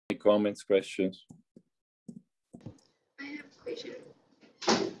Any comments, questions? I have a question.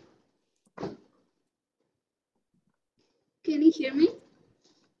 Can you hear me?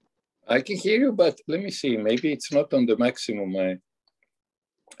 I can hear you, but let me see. Maybe it's not on the maximum.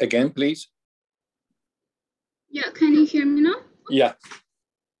 Again, please. Yeah, can you hear me now? Yeah.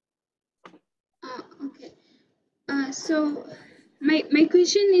 Okay. So my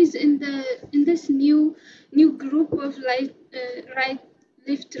question is in this new group of left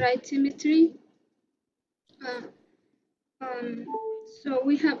right symmetry. So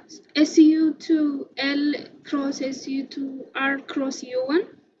we have SU to L cross SU to R cross U1,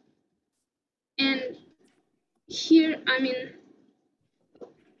 and here I mean,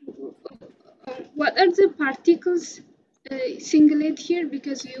 what are the particles singlet here?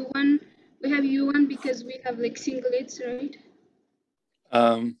 Because U1 we have U1 because we have like singlets, right?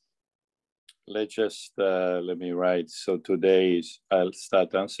 Let's just let me write. So today is I'll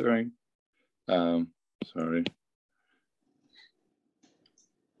start answering. Sorry.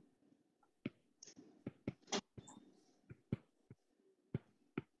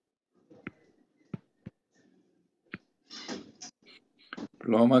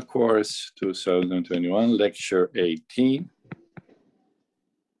 Diploma course 2021, lecture 18.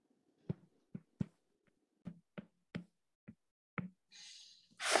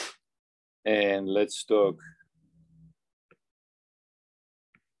 And let's talk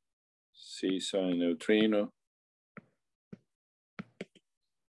seesaw and neutrino.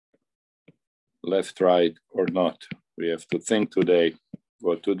 Left, right, or not. We have to think today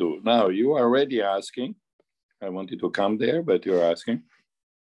what to do. Now, you are already asking, I wanted to come there, but you're asking,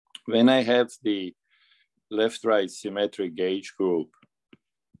 when I have the left-right symmetric gauge group,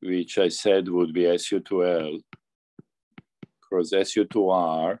 which I said would be SU2L cross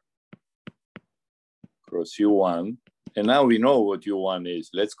SU2R cross U1, and now we know what U1 is.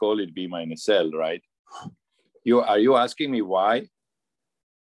 Let's call it B minus L, right? Are you asking me why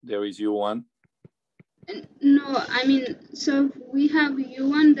there is U1? No, I mean, so if we have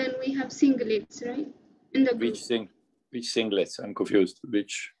U1, then we have singlets, right? In the group. Which singlets? I'm confused.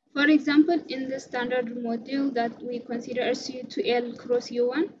 Which? For example, in the standard module that we consider SU to L cross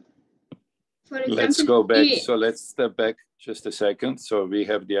U1. For example, let's go back. So let's step back just a second. So we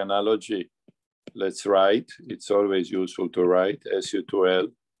have the analogy. Let's write. It's always useful to write SU to L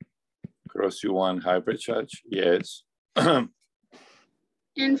cross U1 hypercharge. Yes.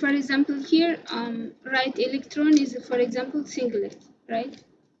 And for example, here, right electron is, for example, singlet, right?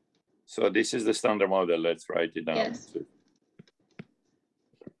 So this is the standard model. Let's write it down. Yes.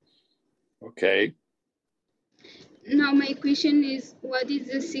 Okay. Now my question is, what is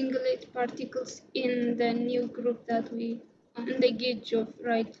the singlet particles in the new group that we, on the gauge of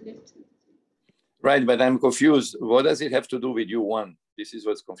right, left? Right, but I'm confused. What does it have to do with U1? This is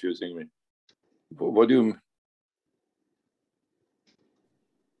what's confusing me. What do you...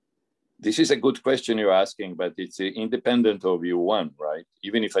 This is a good question you're asking, but it's independent of U1, right?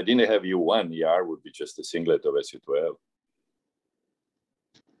 Even if I didn't have U1, ER would be just a singlet of SU12.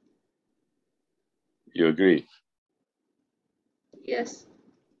 You agree? Yes.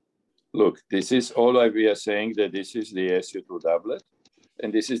 Look, this is all we are saying that this is the SU2 doublet,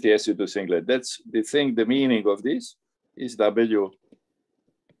 and this is the SU2 singlet. That's the thing, the meaning of this is W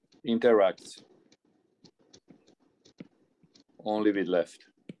interacts only with left.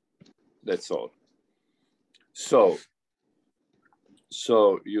 That's all. So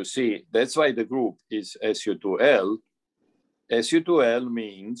you see, that's why the group is SU2L. SU2L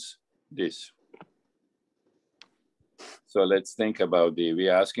means this. So let's think about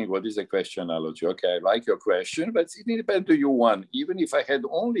we're asking what is the question analogy? Okay, I like your question, but it's independent to U1. Even if I had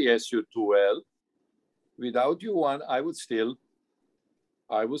only SU2L, without U1, I would still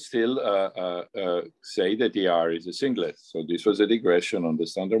say that ER is a singlet. So this was a digression on the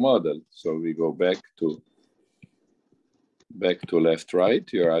standard model. So we go back to left, right.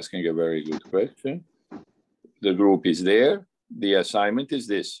 You're asking a very good question. The group is there. The assignment is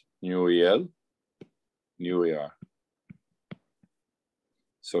this, new EL, new ER.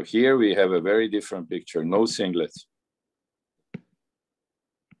 So here we have a very different picture, no singlets.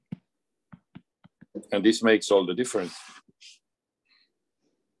 And this makes all the difference.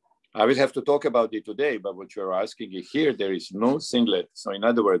 I will have to talk about it today, but what you're asking here, there is no singlet. So in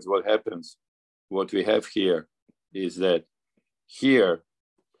other words, what happens, what we have here is that here,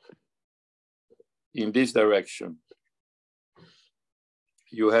 in this direction,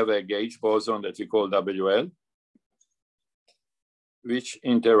 you have a gauge boson that we call WL, which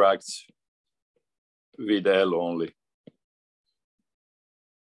interacts with L only.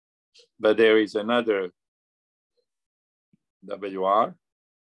 But there is another WR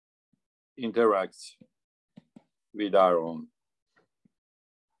interacts with our own.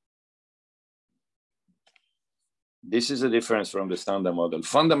 This is a difference from the standard model,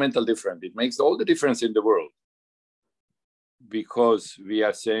 fundamental difference. It makes all the difference in the world because we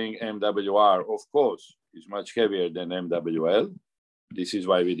are saying MWR, of course, is much heavier than MWL. This is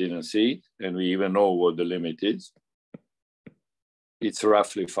why we didn't see it, and we even know what the limit is. It's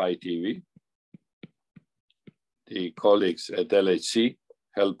roughly 5 TeV. The colleagues at LHC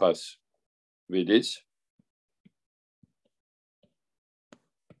help us with this.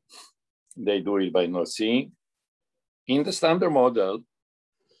 They do it by not seeing. In the standard model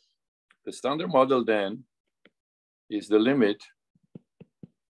then is the limit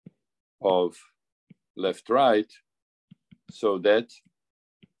of left-right so that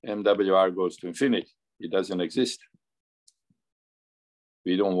MWR goes to infinity. It doesn't exist.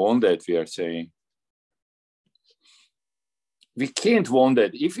 We don't want that, we are saying. We can't want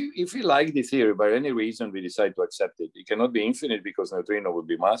that. If we like the theory, by any reason we decide to accept it, it cannot be infinite because neutrino would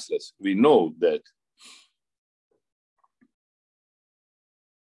be massless. We know that.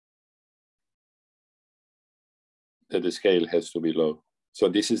 That the scale has to be low. So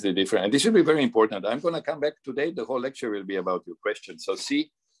this is the difference. And this will be very important. I'm going to come back today. The whole lecture will be about your questions. So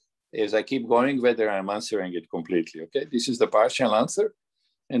see, as I keep going, whether I'm answering it completely. Okay, this is the partial answer.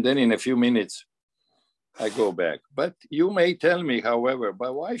 And then in a few minutes, I go back. But you may tell me, however,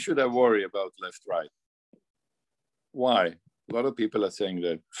 but why should I worry about left, right? Why? A lot of people are saying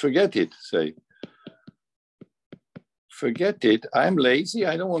that. Forget it, say. Forget it. I'm lazy.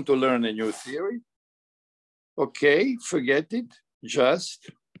 I don't want to learn a new theory. Okay, forget it.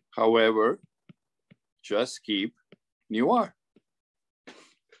 Just, however, just keep nu R.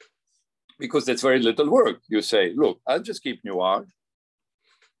 Because that's very little work. You say, look, I'll just keep nu R.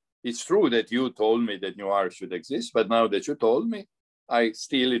 It's true that you told me that nu R should exist, but now that you told me, I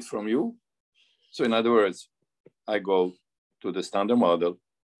steal it from you. So in other words, I go to the standard model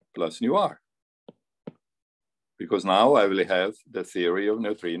plus nu R. Because now I will have the theory of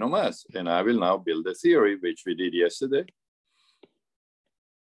neutrino mass, and I will now build a theory, which we did yesterday.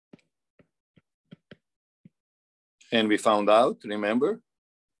 And we found out, remember,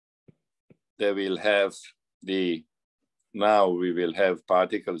 that we'll have now we will have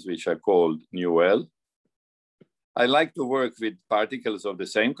particles which are called nu L. I like to work with particles of the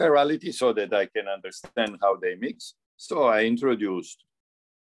same chirality so that I can understand how they mix. So I introduced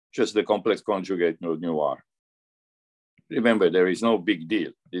just the complex conjugate nu R. Remember, there is no big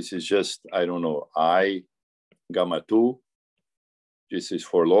deal. This is just, I don't know, I, gamma 2. This is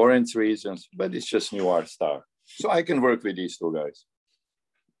for Lorentz reasons, but it's just nu R star. So I can work with these two guys.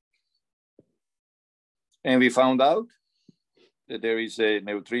 And we found out that there is a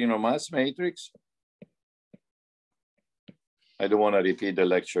neutrino mass matrix. I don't want to repeat the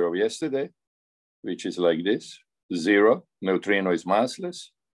lecture of yesterday, which is like this. 0, neutrino is massless.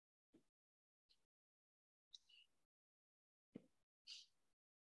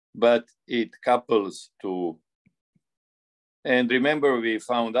 But it couples to, and remember we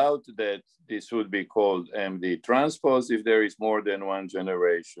found out that this would be called MD transpose if there is more than one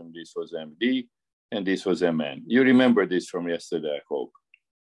generation. This was MD and this was MN. You remember this from yesterday, I hope.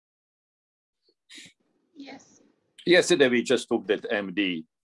 Yes. Yesterday we just took that MD,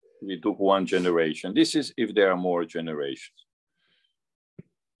 we took one generation. This is if there are more generations.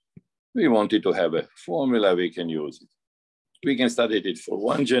 We wanted to have a formula, we can use it. We can study it for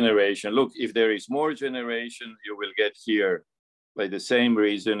one generation. Look, if there is more generation, you will get here, by the same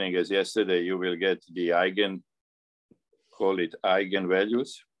reasoning as yesterday, you will get the eigen, call it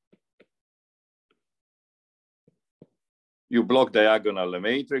eigenvalues. You block diagonal a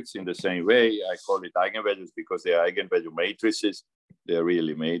matrix in the same way. I call it eigenvalues because they are eigenvalue matrices. They're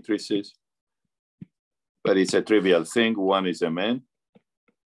really matrices. But it's a trivial thing. One is Mn.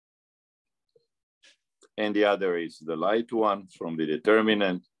 And the other is the light one from the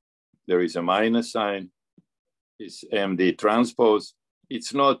determinant. There is a minus sign. It's MD transpose.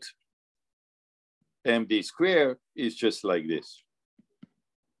 It's not MD square. It's just like this.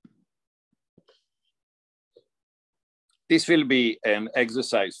 This will be an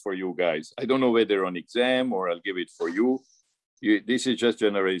exercise for you guys. I don't know whether on exam or I'll give it for you. This is just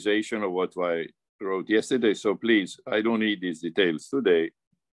generalization of what I wrote yesterday. So please, I don't need these details today.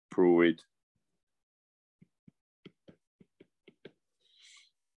 Prove it.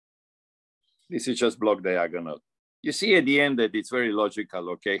 This is just block diagonal. You see at the end that it's very logical,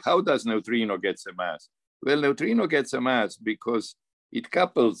 okay? How does neutrino get a mass? Well, neutrino gets a mass because it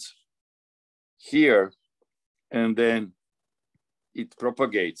couples here and then it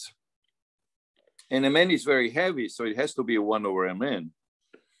propagates. And Mn is very heavy, so it has to be 1 over Mn.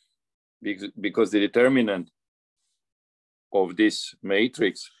 because the determinant of this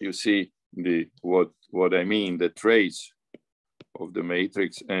matrix, you see what I mean, the trace of the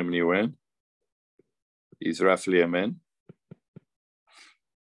matrix M nu n is roughly Mn.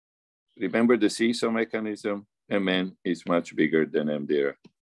 Remember the seesaw mechanism, Mn is much bigger than M Dirac.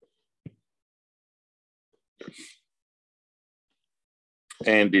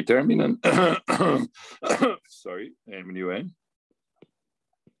 And determinant, sorry, M nu n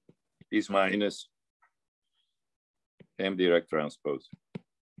is minus M Dirac transpose,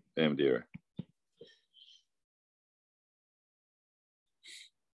 M Dirac.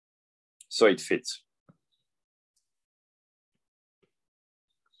 So it fits.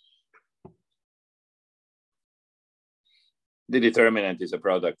 The determinant is a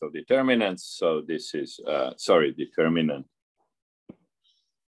product of determinants. So this is, determinant.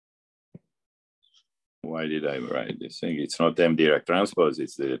 Why did I write this thing? It's not M Dirac transpose,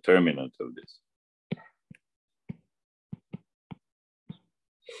 it's the determinant of this.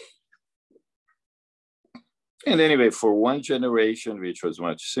 And anyway, for one generation, which was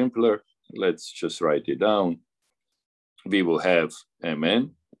much simpler, let's just write it down. We will have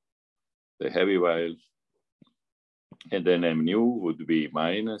Mn, the heavy wire, and then M nu would be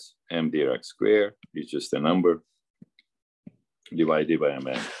minus M Dirac square, it's just a number, divided by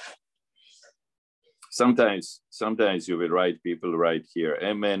Mn. Sometimes you will write, people write here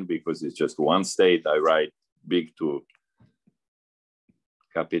Mn because it's just one state. I write big to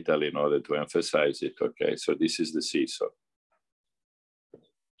capital in order to emphasize it. Okay, so this is the seesaw.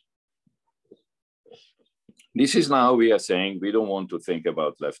 This is now we are saying we don't want to think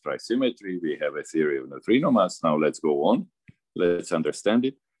about left-right symmetry. We have a theory of neutrino mass. Now let's go on. Let's understand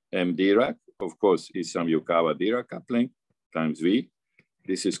it. M Dirac, of course, is some Yukawa-Dirac coupling times V.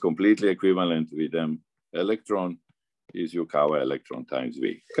 This is completely equivalent with M electron is Yukawa electron times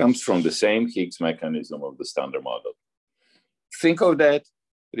V. Comes from the same Higgs mechanism of the standard model. Think of that.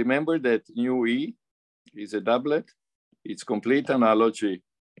 Remember that nu E is a doublet. It's complete analogy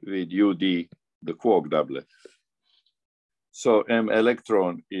with UD, the quark doublet. So M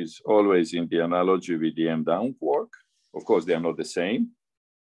electron is always in the analogy with the M down quark. Of course, they are not the same,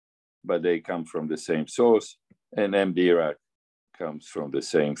 but they come from the same source. And M Dirac comes from the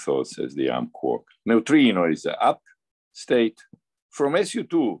same source as the AM quark. Neutrino is the up state. From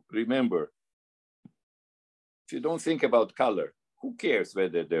SU2, remember, if you don't think about color, who cares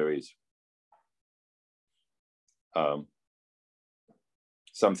whether there is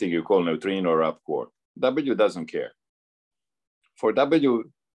something you call neutrino or up quark? W doesn't care. For W,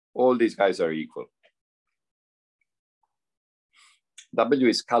 all these guys are equal. W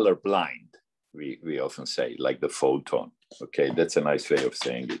is color blind, we often say, like the photon. Okay, that's a nice way of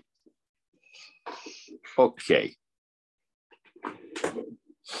saying it. Okay.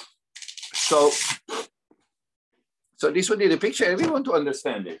 So this would be the picture, and we want to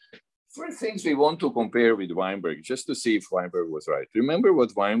understand it. First things we want to compare with Weinberg, just to see if Weinberg was right. Remember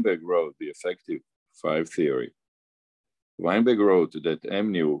what Weinberg wrote, the effective 5 theory. Weinberg wrote that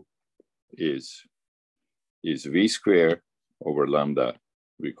M nu is V square over lambda.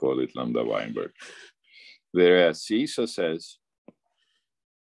 We call it lambda Weinberg. Whereas Seesaw says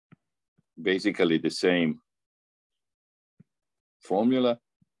basically the same formula,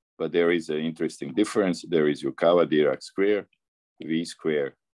 but there is an interesting difference. There is Yukawa-Dirac square, V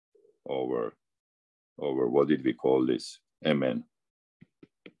square over what did we call this? Mn.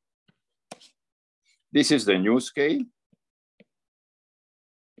 This is the new scale.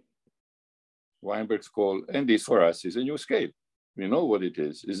 Weinberg's call, and this for us is a new scale. We know what it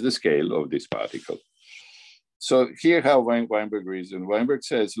is the scale of this particle. So here how Weinberg reasoned. Weinberg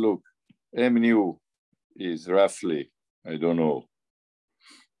says, look, M nu is roughly, I don't know,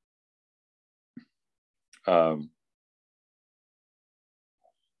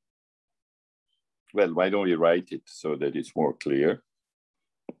 well, why don't we write it so that it's more clear?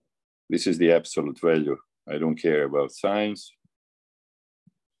 This is the absolute value. I don't care about signs.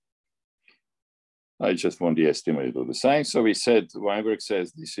 I just want the estimate of the sign. So we said, Weinberg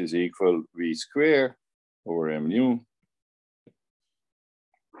says this is equal V square over M nu.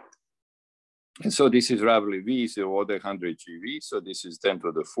 And so this is roughly V is the order 100 GV. So this is 10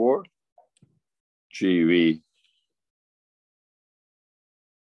 to the 4 GV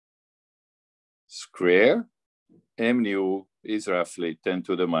square. M nu is roughly 10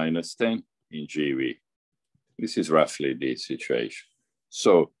 to the minus 10 in GV. This is roughly the situation.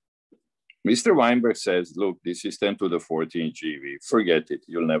 So Mr. Weinberg says, look, this is 10 to the 14 GV. Forget it,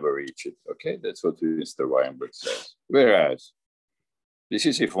 you'll never reach it. Okay, that's what Mr. Weinberg says. Whereas, this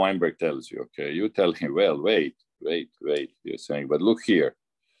is if Weinberg tells you, okay, you tell him, well, wait, you're saying, but look here.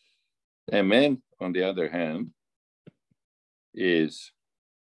 Mn, on the other hand, is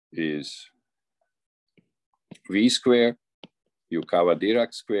V square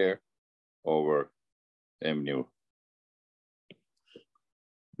Yukawa-Dirac square over m nu,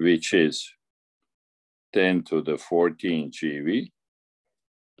 which is 10 to the 14 GeV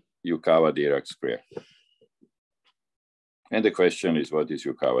Yukawa-Dirac square. And the question is, what is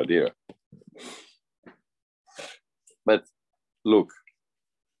Yukawa-Dirac? But look,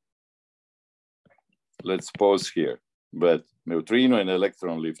 let's pause here. But neutrino and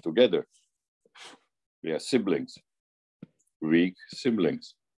electron live together. We are siblings, weak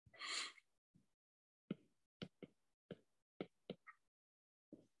siblings.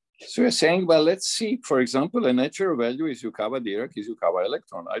 So you're saying, well, let's see, for example, a natural value is Yukawa-Dirac, is Yukawa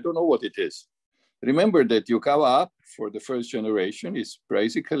electron. I don't know what it is. Remember that Yukawa up for the first generation is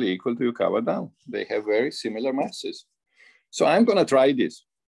basically equal to Yukawa down. They have very similar masses. So I'm going to try this,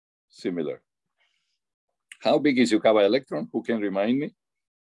 similar. How big is Yukawa electron? Who can remind me?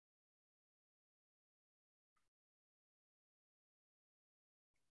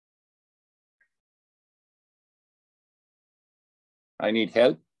 I need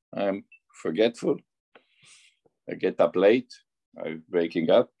help. I'm forgetful. I get up late. I'm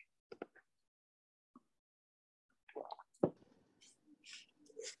waking up.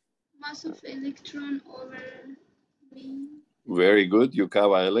 Mass of electron over V. Very good.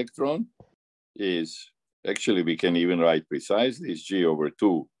 Yukawa electron is, actually we can even write precisely, is G over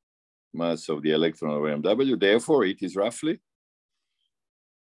 2 mass of the electron over MW. Therefore, it is roughly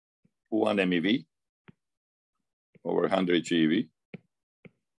 1 MeV over 100 GeV,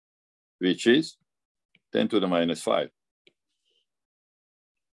 which is 10 to the minus 5.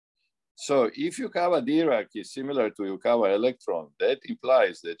 So if Yukawa-Dirac is similar to Yukawa electron, that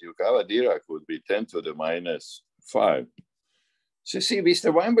implies that Yukawa-Dirac would be 10 to the minus 5. So see,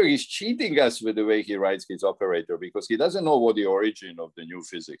 Mr. Weinberg is cheating us with the way he writes his operator because he doesn't know what the origin of the new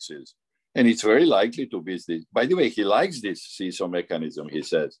physics is. And it's very likely to be this. By the way, he likes this seesaw mechanism, he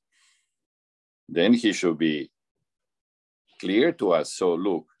says. Then he should be clear to us. So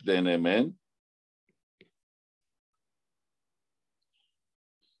look, then Mn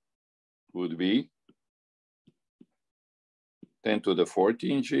would be 10 to the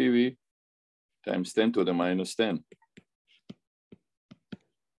 14 GeV times 10 to the minus 10.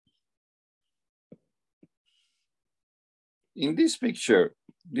 In this picture,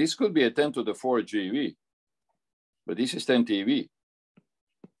 this could be a 10 to the 4 GeV, but this is 10 TeV.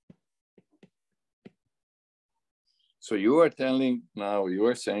 So you are telling now, you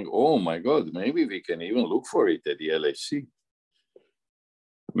are saying, oh my God, maybe we can even look for it at the LHC.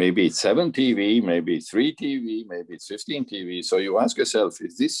 Maybe it's 7 TeV, maybe it's 3 TeV, maybe it's 15 TeV. So you ask yourself,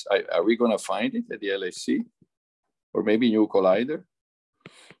 is this, are we going to find it at the LHC? Or maybe new collider?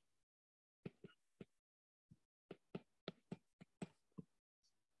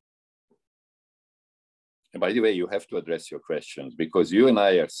 And by the way, you have to address your questions because you and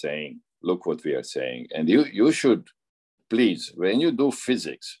I are saying, look what we are saying. And you should, please, when you do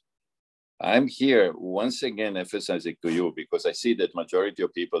physics, I'm here once again emphasizing to you because I see that majority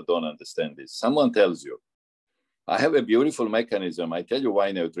of people don't understand this. Someone tells you, I have a beautiful mechanism. I tell you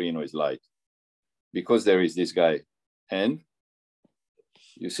why neutrino is light. Because there is this guy. And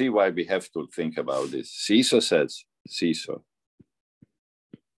you see why we have to think about this. Seesaw says,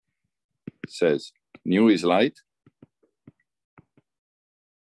 nu is light.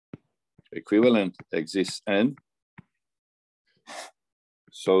 Equivalent exists N.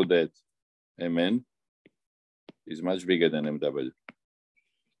 So that Mn is much bigger than MW.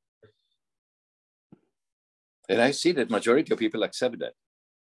 And I see that majority of people accept that.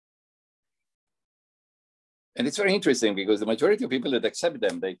 And it's very interesting because the majority of people that accept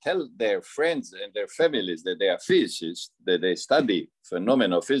them, they tell their friends and their families that they are physicists, that they study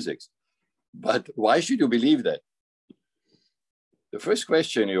phenomena of physics. But why should you believe that? The first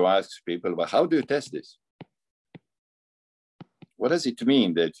question you ask people, well, how do you test this? What does it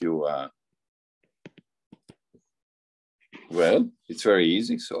mean that you well, it's very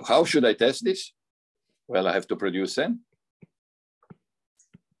easy. So how should I test this? Well, I have to produce N.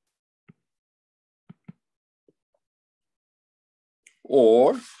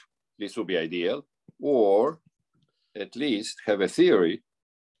 Or, this would be ideal, or at least have a theory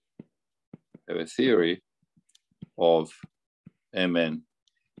of Mn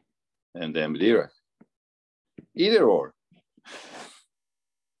and M Dirac. Either or.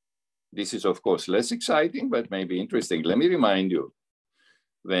 This is, of course, less exciting, but maybe interesting. Let me remind you,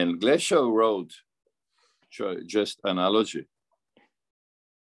 when Glashow wrote just analogy,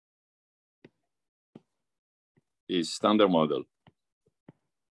 his standard model,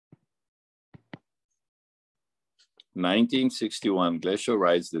 1961, Glesher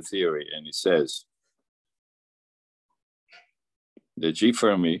writes the theory, and he says the G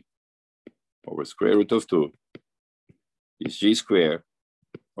Fermi over square root of 2 is G squared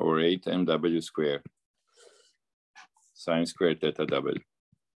over 8 mw squared sine squared theta w.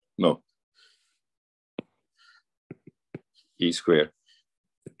 No, E squared,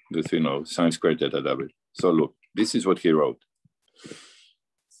 this we know, sine squared theta w. So look, this is what he wrote.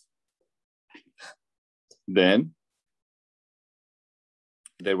 Then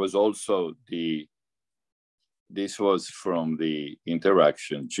there was also this was from the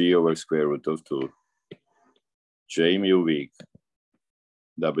interaction G over square root of 2, J mu weak,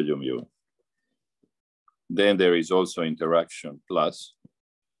 W mu. Then there is also interaction plus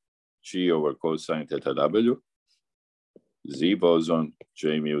G over cosine theta W, Z boson,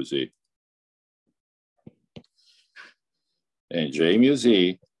 J mu Z. And J mu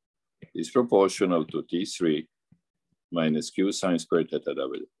Z is proportional to T3 minus Q sine squared theta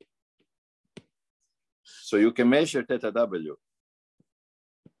W. So you can measure theta W.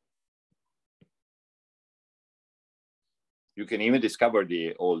 You can even discover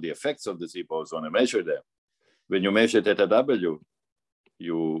all the effects of the Z boson and measure them. When you measure theta W,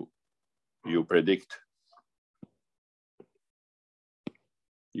 you predict.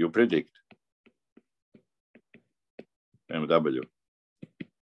 You predict MW.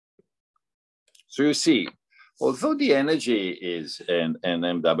 So you see, although the energy is, and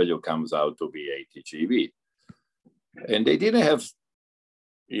MW comes out to be 80 GeV, and they didn't have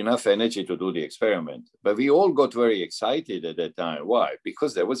enough energy to do the experiment, but we all got very excited at that time. Why?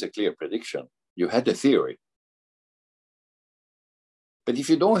 Because there was a clear prediction. You had the theory. But if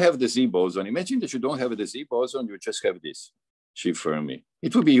you don't have the Z boson, imagine that you don't have the Z boson, you just have this G Fermi.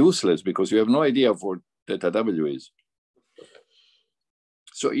 It would be useless because you have no idea of what theta W is.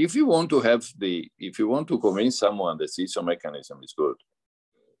 So if you want to convince someone that seesaw mechanism is good,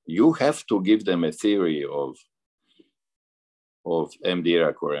 you have to give them a theory of M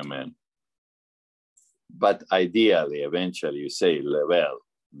Dirac or Mn. But ideally, eventually you say, well,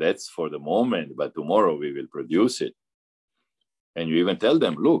 that's for the moment, but tomorrow we will produce it. And you even tell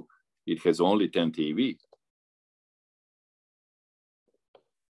them, look, it has only 10 TeV.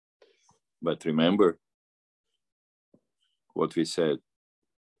 But remember what we said.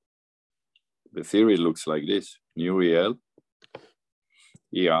 The theory looks like this, nu EL,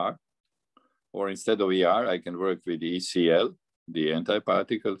 ER, or instead of ER, I can work with ECL, the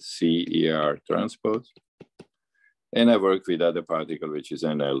antiparticle, CER transpose, and I work with other particle, which is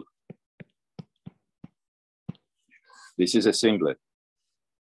NL. This is a singlet.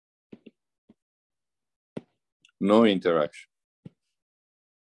 No interaction.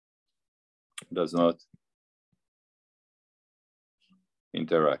 Does not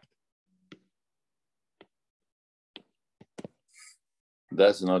interact.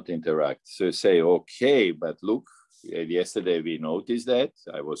 Does not interact. So you say, okay, but look, yesterday we noticed that,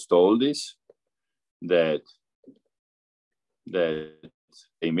 I was told this, that they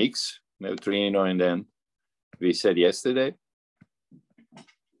mix neutrino, and then we said yesterday,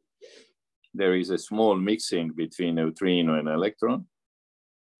 there is a small mixing between neutrino and electron.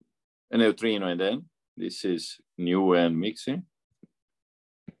 A neutrino, and then this is nu n mixing.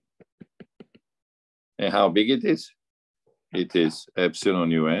 And how big it is? It is epsilon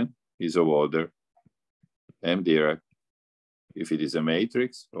nu n is of order M Dirac if it is a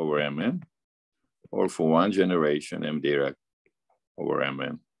matrix over Mn, or for one generation M Dirac over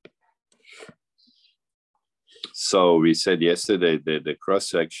Mn. So we said yesterday that the cross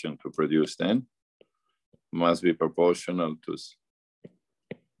section to produce n must be proportional to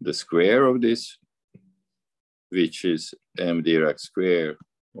the square of this, which is M Dirac square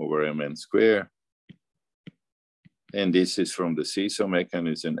over Mn square. And this is from the seesaw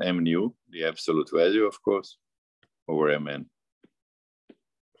mechanism, M nu, the absolute value, of course, over Mn.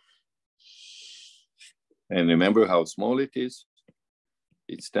 And remember how small it is?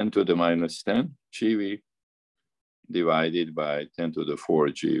 It's 10 to the minus 10 GeV divided by 10 to the 4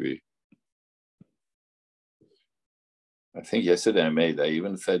 GeV. I think yesterday I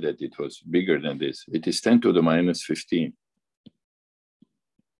even said that it was bigger than this. It is 10 to the minus 15.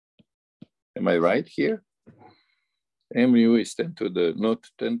 Am I right here? Mu is 10 to the, not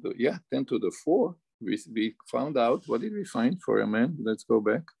 10 to, yeah, 10 to the 4. We found out, what did we find for Mn? Let's go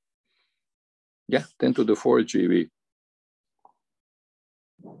back. Yeah, 10 to the 4 GeV.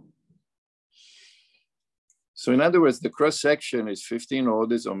 So in other words, the cross section is 15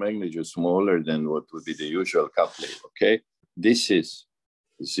 orders of magnitude smaller than what would be the usual coupling, okay? This is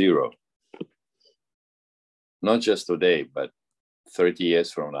 0. Not just today, but 30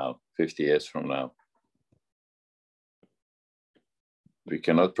 years from now, 50 years from now. We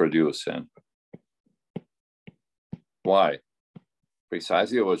cannot produce N. Why?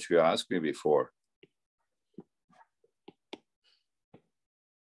 Precisely what you asked me before.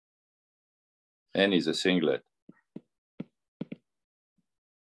 N is a singlet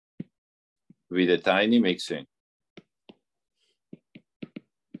with a tiny mixing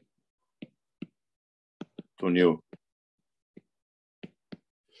to nu.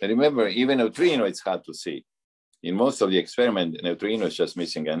 And remember, even neutrino, it's hard to see. In most of the experiment, neutrino is just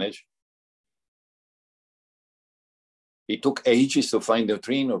missing energy. It took ages to find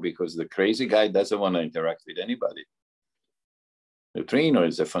neutrino because the crazy guy doesn't want to interact with anybody. Neutrino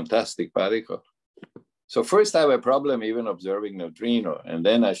is a fantastic particle. So first I have a problem even observing neutrino, and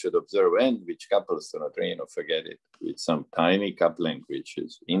then I should observe N, which couples to neutrino, forget it, with some tiny coupling, which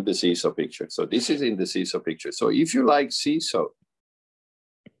is in the seesaw picture. So this is in the seesaw picture. So if you like seesaw,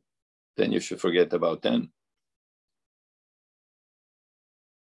 then you should forget about N.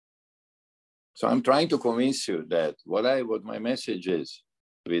 So I'm trying to convince you that what my message is,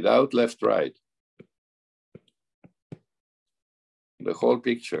 without left-right, the whole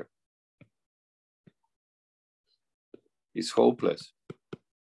picture is hopeless.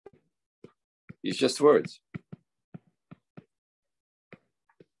 It's just words.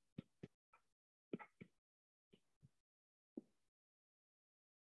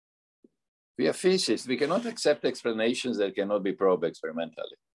 We are physicists. We cannot accept explanations that cannot be probed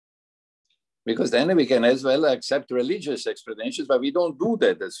experimentally. Because then we can as well accept religious explanations, but we don't do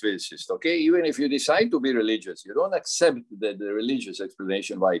that as physicists, okay? Even if you decide to be religious, you don't accept the religious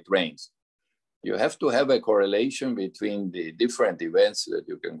explanation why it rains. You have to have a correlation between the different events that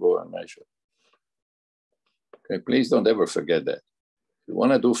you can go and measure. Okay, please don't ever forget that. If you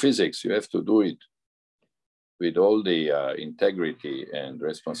want to do physics, you have to do it with all the integrity and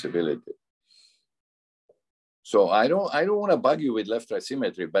responsibility. So I don't want to bug you with left-right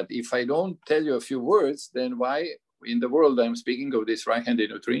symmetry, but if I don't tell you a few words, then why in the world I'm speaking of this right-handed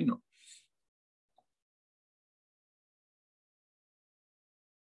neutrino?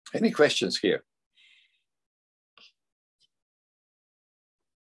 Any questions here?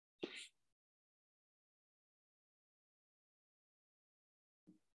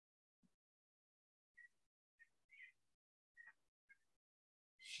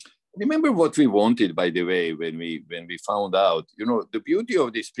 Remember what we wanted, by the way, when we found out, you know, the beauty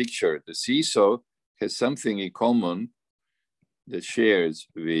of this picture, the seesaw has something in common that shares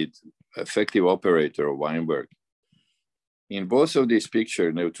with effective operator of Weinberg. In both of these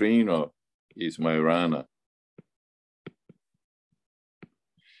pictures, neutrino is Majorana.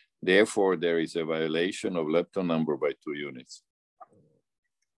 Therefore, there is a violation of lepton number by 2 units.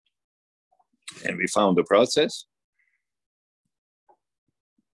 And we found the process.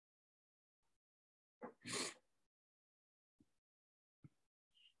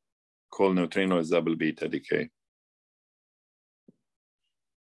 Called neutrino as double beta decay.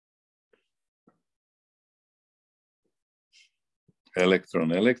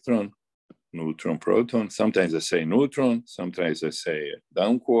 Electron, electron, neutron, proton. Sometimes I say neutron, sometimes I say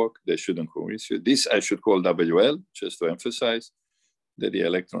down quark. They shouldn't convince you. This I should call WL, just to emphasize that the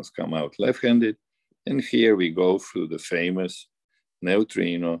electrons come out left-handed. And here we go through the famous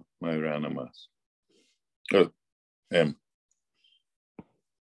neutrino Majorana mass. Oh, M.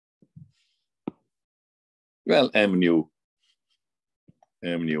 Well, M nu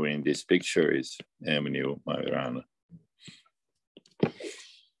in this picture is M nu Majorana.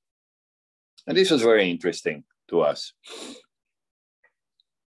 And this was very interesting to us.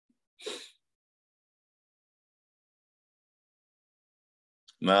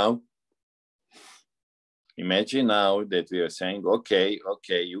 Now, imagine now that we are saying, okay,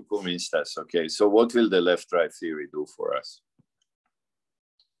 you convinced us. Okay, so what will the left-right theory do for us?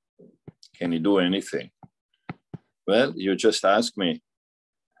 Can it do anything? Well, you just asked me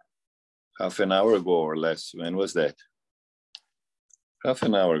half an hour ago or less. When was that? Half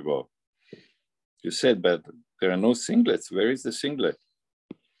an hour ago. You said, but there are no singlets. Where is the singlet?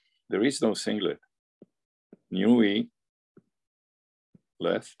 There is no singlet. Nu E,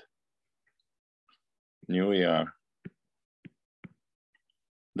 left. Nu ER.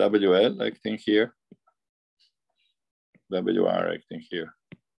 WL acting here. WR acting here.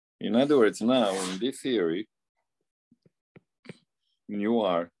 In other words, now in this theory, nu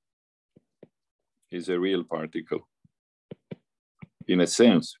R is a real particle. In a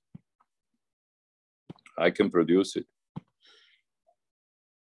sense, I can produce it.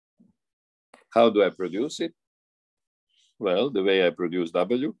 How do I produce it? Well, the way I produce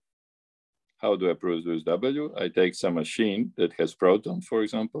W. How do I produce W? I take some machine that has proton, for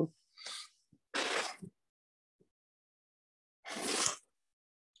example.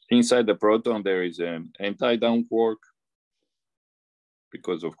 Inside the proton, there is an anti-down quark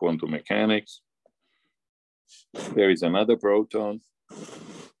because of quantum mechanics. There is another proton.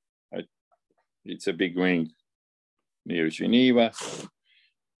 It's a big ring near Geneva.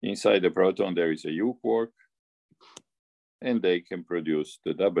 Inside the proton, there is a U quark, and they can produce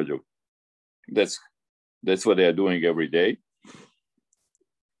the W. That's what they are doing every day,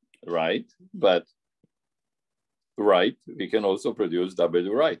 right? But right, we can also produce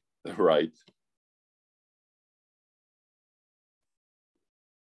W right, right?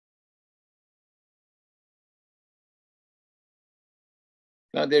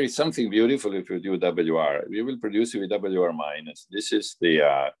 Now there is something beautiful if you do WR. We will produce it with WR minus. This is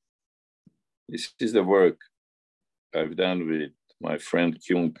the work I've done with my friend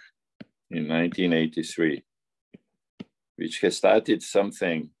Kung in 1983, which has started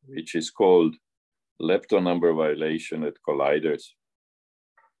something which is called lepton number violation at colliders.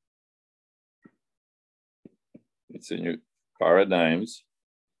 It's a new paradigms.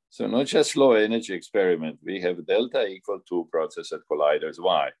 So not just low energy experiment, we have delta equal to process at colliders.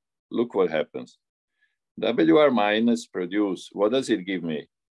 Why? Look what happens. WR minus produce, what does it give me?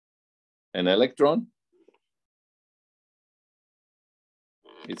 An electron.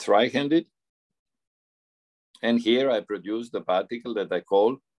 It's right-handed. And here I produce the particle that I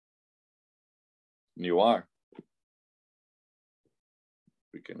call nu R.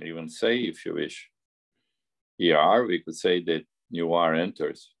 We can even say, if you wish, ER, we could say that nu R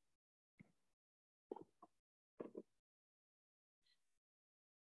enters.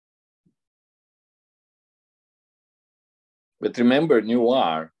 But remember, nu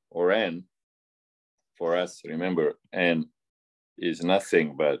R or N, for us, remember, N is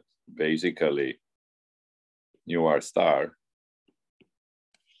nothing but basically nu R star.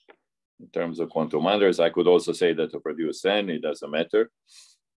 In terms of quantum matters, I could also say that to produce N, it doesn't matter.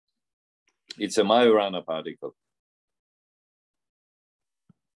 It's a Majorana particle.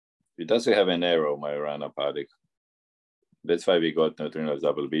 It doesn't have an arrow Majorana particle. That's why we got neutrinos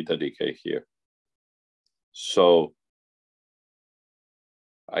double beta decay here. So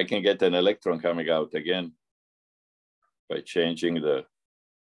I can get an electron coming out again by changing the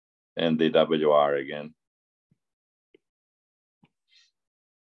NdWr again.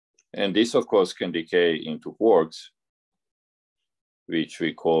 And this, of course, can decay into quarks, which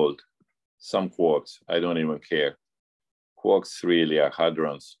we called some quarks. I don't even care. Quarks really are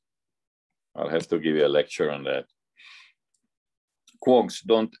hadrons. I'll have to give you a lecture on that. Quarks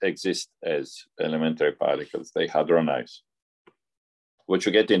don't exist as elementary particles. They hadronize. What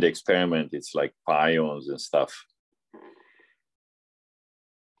you get in the experiment, it's like pions and stuff.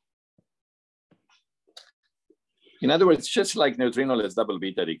 In other words, just like neutrinoless double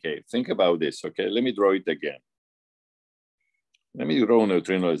beta decay. Think about this, okay? Let me draw it again. Let me draw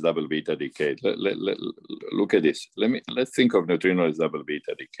neutrinoless double beta decay. Look at this. Let's think of neutrinoless double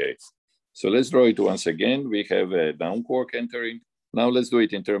beta decay. So let's draw it once again. We have a down quark entering. Now let's do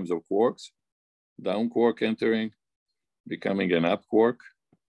it in terms of quarks. Down quark entering, becoming an up quark.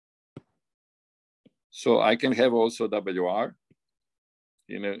 So I can have also WR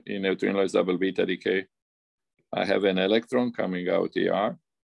in neutrinoless double beta decay. I have an electron coming out ER.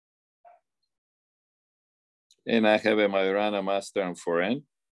 And I have a Majorana mass term for N.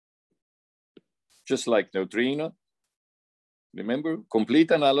 Just like neutrino. Remember, complete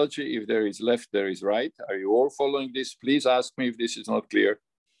analogy, if there is left, there is right. Are you all following this? Please ask me if this is not clear.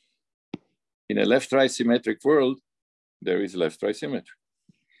 In a left-right symmetric world, there is left-right symmetry.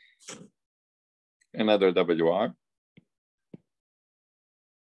 Another WR.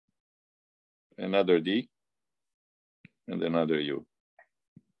 Another D. And another U.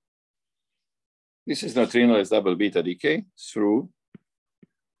 This is neutrinoless double beta decay through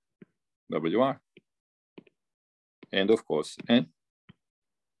WR. And of course, N.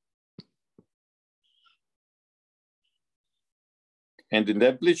 And in the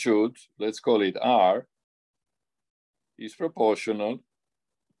amplitude, let's call it R, is proportional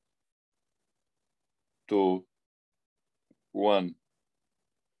to 1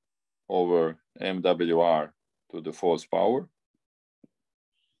 over MWR to the fourth power.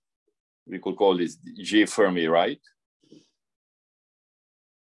 We could call this G Fermi, right?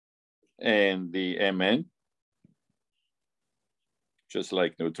 And the Mn, just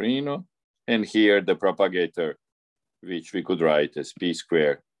like neutrino. And here the propagator, which we could write as P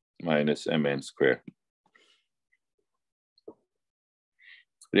squared minus Mn squared.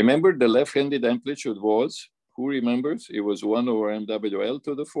 Remember the left-handed amplitude was, who remembers? It was 1 over MWL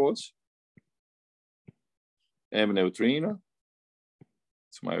to the fourth. M neutrino,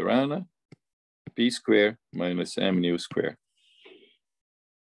 it's Majorana, P squared minus M nu squared.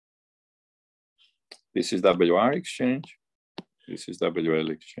 This is WR exchange. This is WL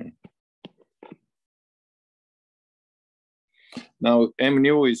exchange. Now, M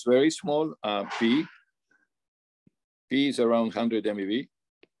nu is very small, P. P is around 100 MeV.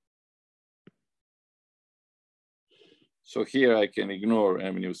 So here I can ignore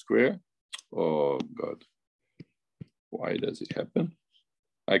M nu square. Oh God, why does it happen?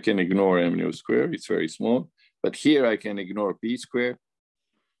 I can ignore M nu square, it's very small. But here I can ignore P square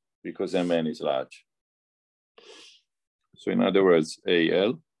because Mn is large. So in other words,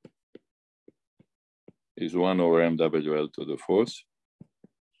 AL is 1 over MWL to the fourth,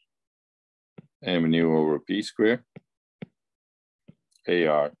 M nu over P square.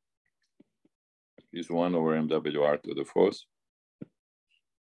 AR is 1 over MWR to the fourth,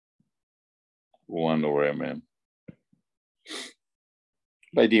 1 over Mn.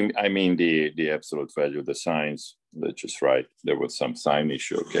 By the, I mean the absolute value, the signs, let's just write, there was some sign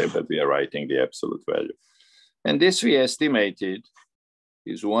issue, okay, but we are writing the absolute value. And this we estimated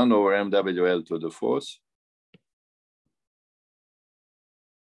is 1 over MWL to the fourth,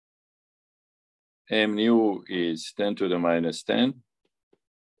 M nu is 10 to the minus 10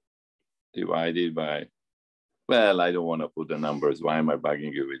 divided by, well, I don't want to put the numbers. Why am I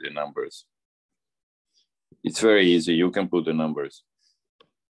bugging you with the numbers? It's very easy. You can put the numbers.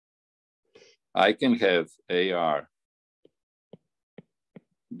 I can have AR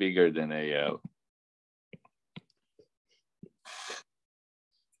bigger than AL.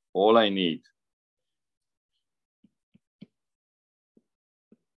 All I need,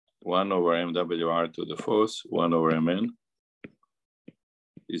 1 over MWR to the fourth, 1 over Mn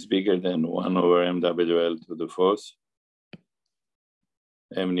is bigger than 1 over MWL to the fourth,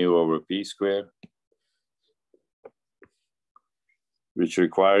 M nu over P square, which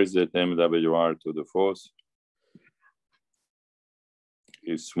requires that MWR to the fourth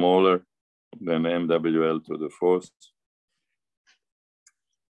is smaller than MWL to the fourth,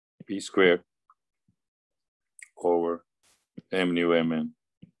 P square over M nu Mn.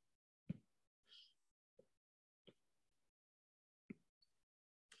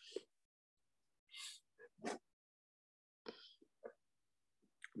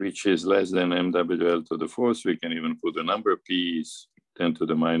 Which is less than MWL to the fourth. We can even put a number. P is 10 to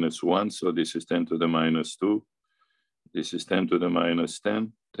the minus 1. So this is 10 to the minus 2. This is 10 to the minus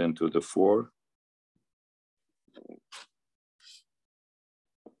 10, 10 to the 4.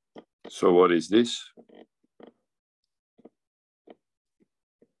 So what is this?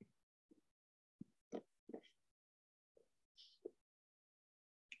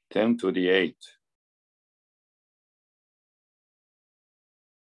 Ten to the 8.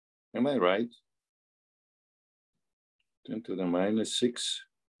 Am I right? 10 to the minus 6.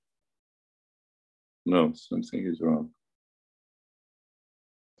 No, something is wrong.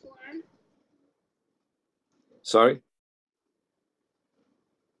 4. Sorry?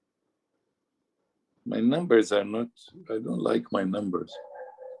 My numbers are not, I don't like my numbers.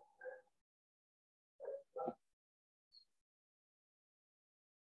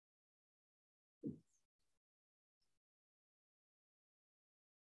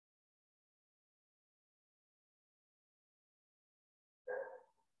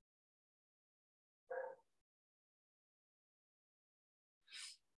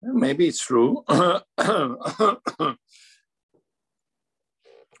 Maybe it's true.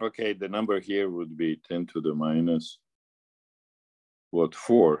 Okay, the number here would be 10 to the minus, what,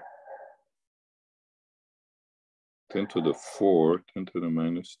 4? 10 to the 4, 10 to the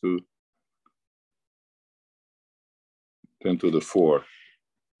minus 2, 10 to the 4,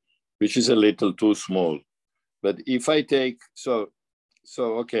 which is a little too small. But if I take, so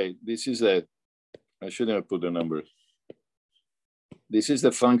okay, this is a, I shouldn't have put the numbers. This is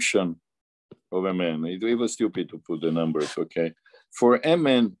the function of Mn. It was stupid to put the numbers, okay? For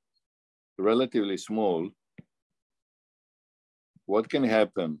Mn, relatively small, what can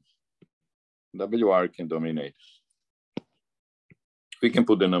happen? WR can dominate. We can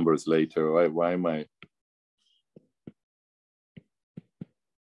put the numbers later. Why am I?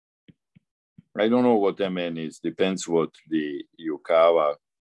 I don't know what Mn is. Depends what the Yukawa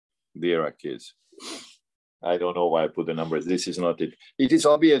Dirac is. I don't know why I put the numbers. This is not it. It is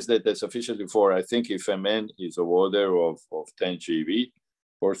obvious that there's sufficiently for, I think if Mn is of order of 10 GeV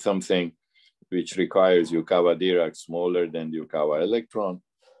or something which requires Yukawa Dirac smaller than the Yukawa electron,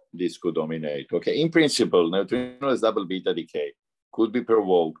 this could dominate. Okay, in principle, neutrinos double beta decay could be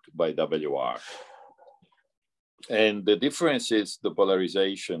provoked by WR. And the difference is the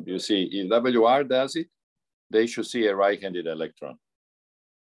polarization. You see, if WR does it, they should see a right-handed electron.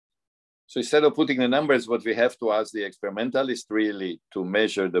 So instead of putting the numbers, what we have to ask the experimentalist really to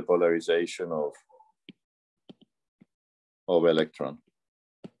measure the polarization of of electron.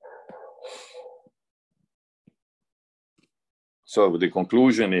 So the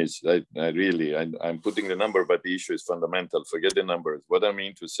conclusion is that I'm putting the number, but the issue is fundamental. Forget the numbers. What I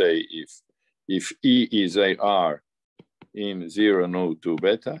mean to say, if E is a R in 0, no, 2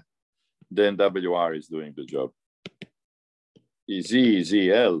 beta, then WR is doing the job. Is E is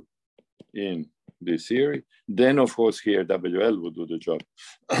EL in this theory, then of course here WL would do the job,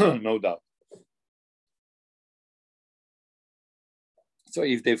 no doubt. So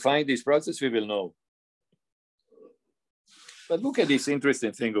if they find this process, we will know. But look at this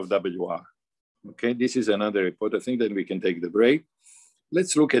interesting thing of WR. Okay, this is another important thing, then we can take the break.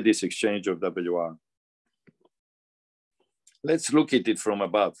 Let's look at this exchange of WR. Let's look at it from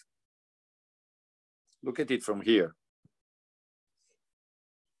above. Look at it from here.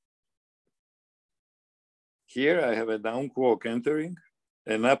 Here I have a down quark entering,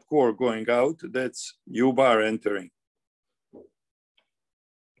 an up quark going out, that's U bar entering.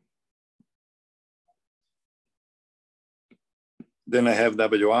 Then I have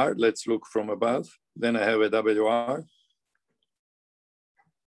WR, let's look from above. Then I have a WR.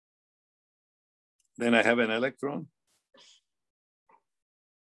 Then I have an electron,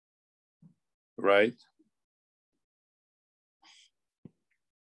 right?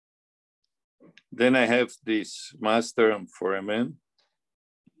 Then I have this mass term for Mn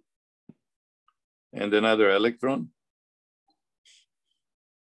and another electron.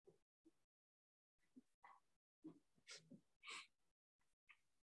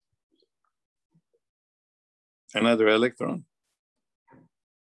 Another electron.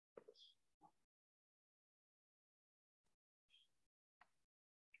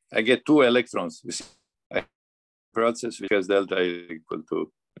 I get 2 electrons. You see, process because delta is equal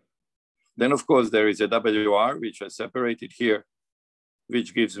to. Then of course there is a WR which I separated here,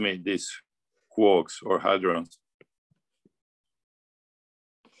 which gives me these quarks or hadrons.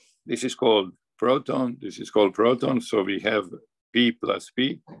 This is called proton, this is called proton. So we have P plus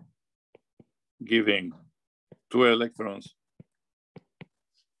P giving 2 electrons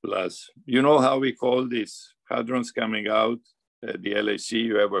plus, you know how we call these hadrons coming out at the LHC,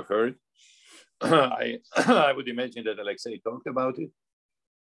 you ever heard? I would imagine that Alexei talked about it.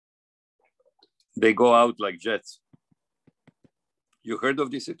 They go out like jets. You heard of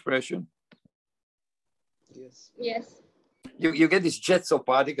this expression? Yes. Yes. You get these jets of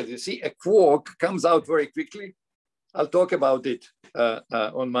particles. You see a quark comes out very quickly. I'll talk about it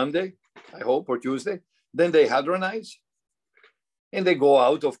on Monday, I hope, or Tuesday. Then they hadronize and they go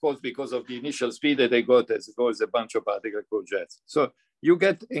out, of course, because of the initial speed that they got as goes a bunch of particle called jets. So you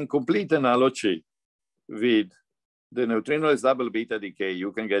get in complete analogy with the neutrinoless double beta decay,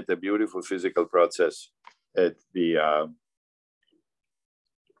 you can get a beautiful physical process at the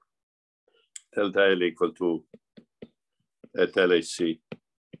delta L equal to at LHC.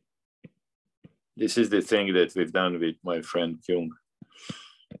 This is the thing that we've done with my friend Jung,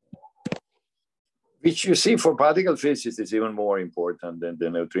 which you see for particle physics is even more important than the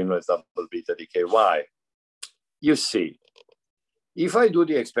neutrinoless double beta decay. Why? You see, if I do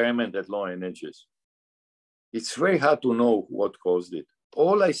the experiment at low energies, it's very hard to know what caused it.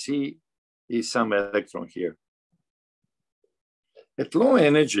 All I see is some electron here. At low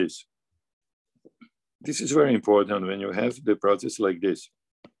energies, this is very important when you have the process like this.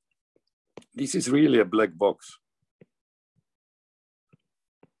 This is really a black box.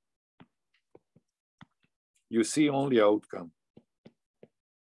 You see only outcome.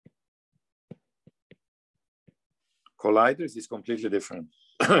 Colliders is completely different.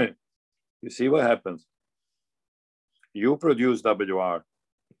 You see what happens? You produce WR.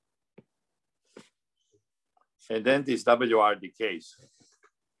 And then this WR decays.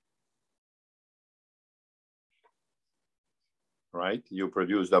 Right? You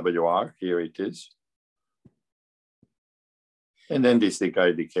produce WR, here it is. And then this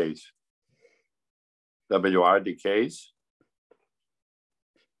decay decays. WR decays.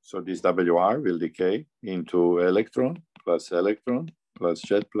 So this WR will decay into electron plus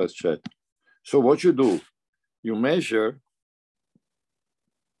jet plus jet. So what you do, you measure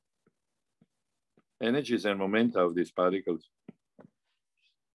energies and momenta of these particles.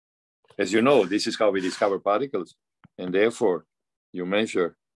 As you know, this is how we discover particles. And therefore, you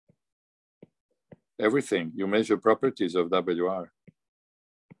measure everything. You measure properties of WR.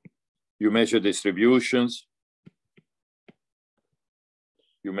 You measure distributions.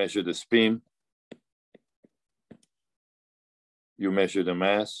 You measure the spin. You measure the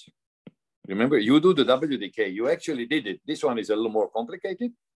mass. Remember, you do the W decay. You actually did it. This one is a little more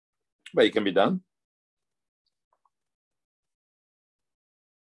complicated, but it can be done.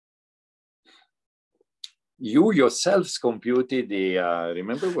 you yourselves computed the,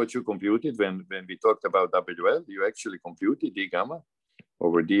 remember what you computed when we talked about WL? You actually computed D gamma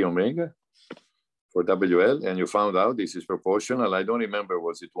over D omega for WL, and you found out this is proportional. I don't remember,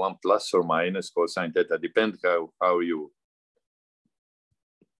 was it 1 plus or minus cosine theta? Depends how you,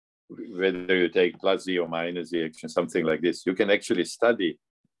 whether you take plus D or minus D action, something like this. You can actually study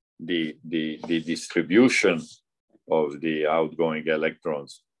the distribution of the outgoing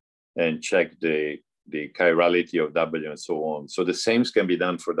electrons and check the chirality of W and so on. So the same can be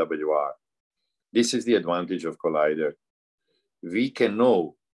done for WR. This is the advantage of collider. We can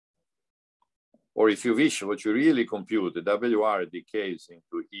know, or if you wish, what you really compute, the WR decays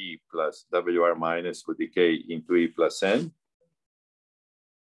into E plus WR minus would decay into E plus N.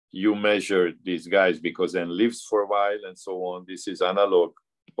 You measure these guys because N lives for a while and so on. This is analog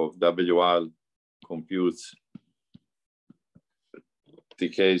of WR computes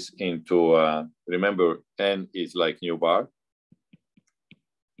decays into, remember, N is like nu bar.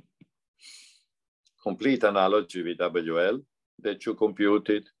 Complete analogy with WL that you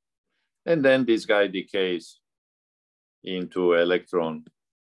computed. And then this guy decays into electron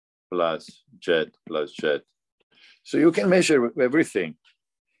plus jet plus jet. So you can measure everything.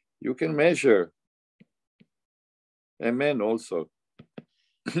 You can measure Mn also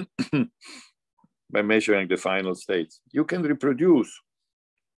by measuring the final states. You can reproduce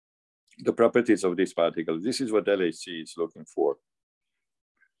the properties of this particle. This is what LHC is looking for.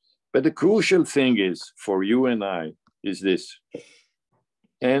 But the crucial thing is for you and I is this.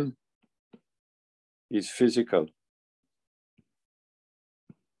 N is physical.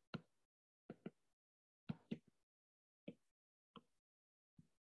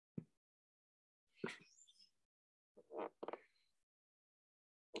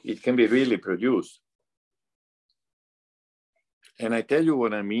 It can be really produced. And I tell you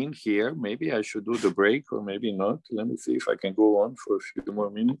what I mean here. Maybe I should do the break or maybe not. Let me see if I can go on for a few more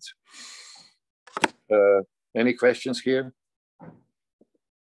minutes. Any questions here?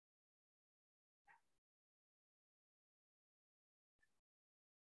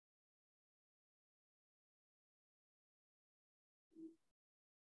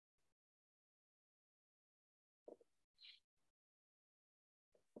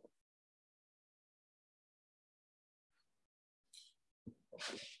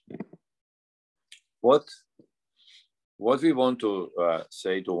 What we want to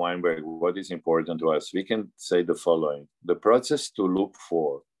say to Weinberg, what is important to us, we can say the following. The process to look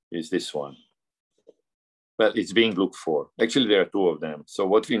for is this one. But it's being looked for. Actually, there are two of them. So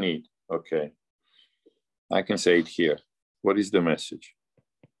what we need, okay. I can say it here. What is the message?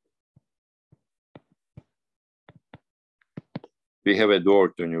 We have a door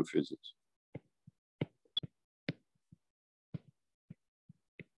to new physics.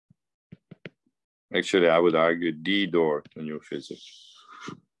 Actually, I would argue the door to new physics.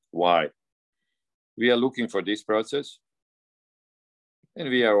 Why? We are looking for this process, and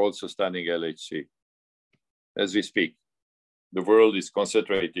we are also studying LHC. As we speak, the world is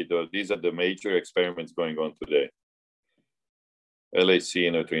concentrated, or these are the major experiments going on today. LHC,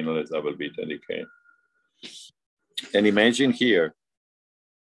 neutrinoless double beta decay. And imagine here,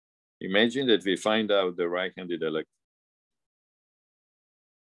 imagine that we find out the right-handed electron.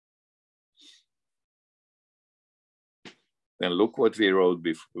 And look what we wrote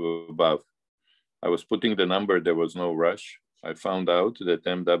above. I was putting the number, there was no rush. I found out that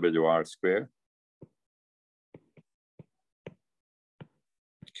MWR square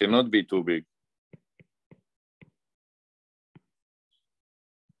cannot be too big.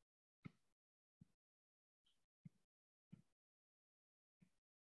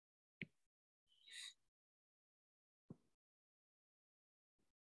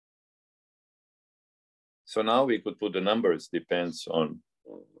 So now we could put the numbers, depends on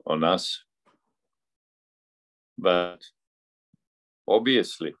us. But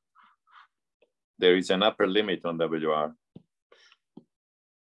obviously, there is an upper limit on WR.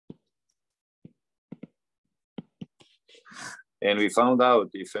 And we found out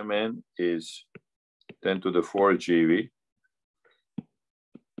if Mn is 10 to the 4 GeV,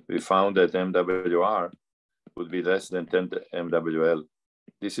 we found that MWR would be less than 10 MWL.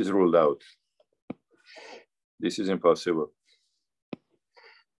 This is ruled out. This is impossible.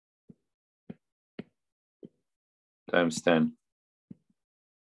 Times 10.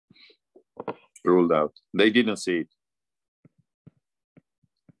 Ruled out. They didn't see it.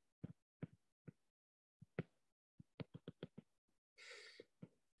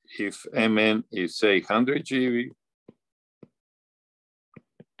 If Mn is, say, 100 GeV,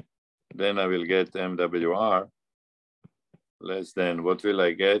 then I will get MWR less than, what will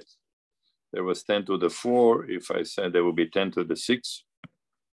I get? There was 10 to the 4. If I said there would be 10 to the 6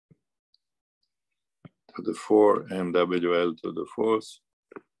 to the 4, MWL to the 4th.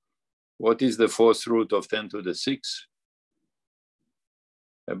 What is the 4th root of 10 to the 6?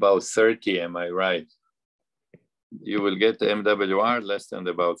 About 30, am I right? You will get the MWR less than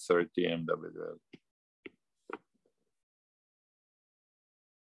about 30 MWL.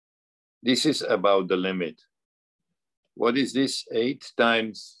 This is about the limit. What is this? 8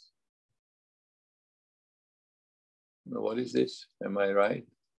 times, what is this? Am I right?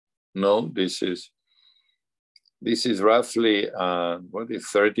 No, this is roughly, what is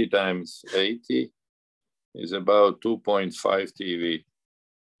 30 times 80? Is about 2.5 TeV.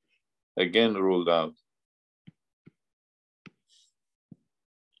 Again, ruled out.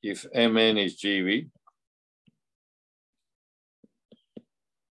 If Mn is GeV,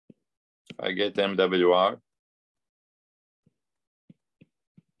 I get MWR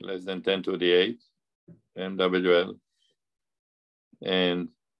less than 10 to the 8, MWL, and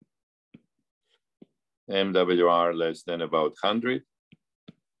MWR less than about 100,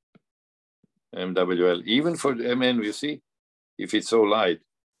 MWL. Even for the Mn, you see, if it's so light,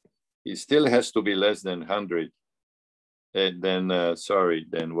 it still has to be less than 100. And then,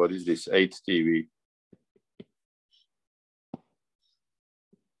 then what is this, 8 TeV?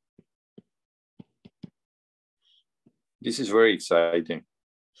 This is very exciting.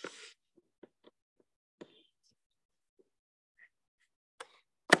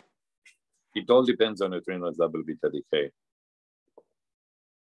 It all depends on neutrinos double beta decay.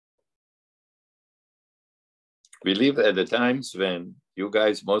 We live at the times when you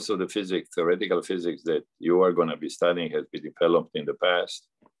guys, most of the physics, theoretical physics that you are going to be studying has been developed in the past.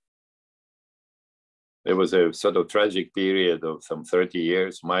 There was a sort of tragic period of some 30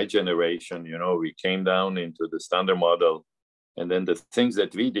 years. My generation, you know, we came down into the standard model, and then the things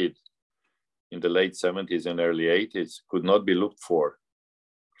that we did in the late 70s and early 80s could not be looked for.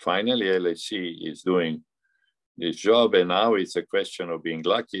 Finally, LHC is doing this job, and now it's a question of being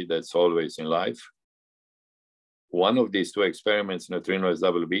lucky. That's always in life. One of these two experiments, neutrinos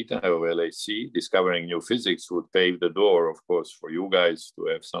double beta of LHC, discovering new physics, would pave the door, of course, for you guys to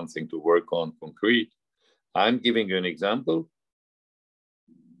have something to work on concrete. I'm giving you an example.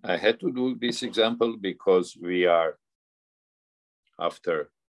 I had to do this example because we are,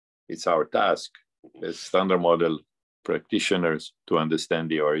 it's our task as standard model practitioners to understand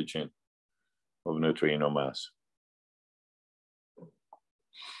the origin of neutrino mass.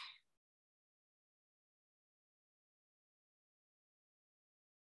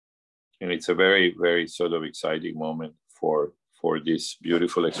 And it's a very, very sort of exciting moment for this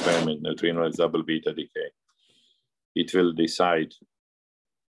beautiful experiment, neutrino double beta decay. It will decide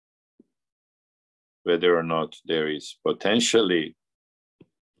whether or not there is potentially,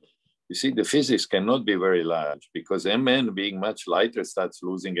 you see, the physics cannot be very large because Mn being much lighter starts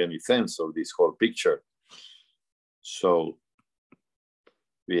losing any sense of this whole picture. So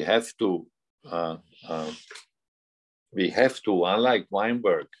we have to, unlike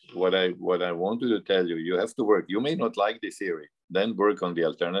Weinberg, what I wanted to tell you, you have to work. You may not like the theory, then work on the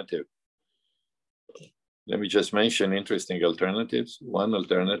alternative. Let me just mention interesting alternatives. One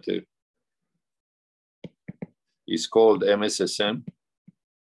alternative is called MSSM,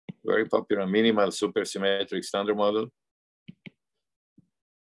 very popular minimal supersymmetric standard model.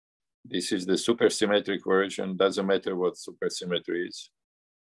 This is the supersymmetric version. Doesn't matter what supersymmetry is.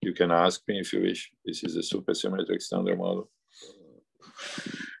 You can ask me if you wish. This is a supersymmetric standard model.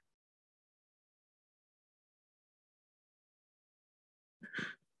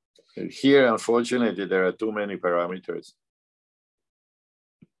 Here, unfortunately, there are too many parameters.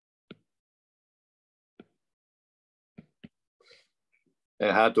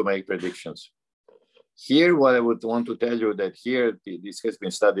 And how to make predictions. Here, what I would want to tell you that here, this has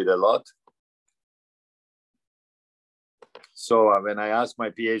been studied a lot. So when I ask my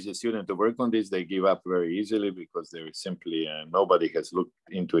PhD student to work on this, they give up very easily because there is simply, nobody has looked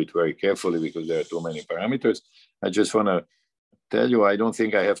into it very carefully because there are too many parameters. I just want to tell you, I don't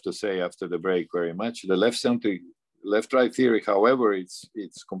think I have to say after the break very much. The left-right theory, however, it's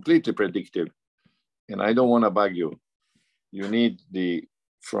completely predictive. And I don't want to bug you. You need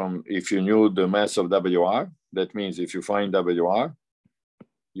if you knew the mass of WR, that means if you find WR,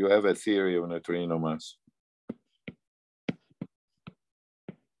 you have a theory of neutrino mass.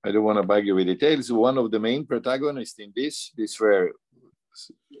 I don't want to bug you with details. One of the main protagonists in this were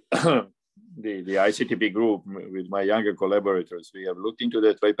the ICTP group with my younger collaborators. We have looked into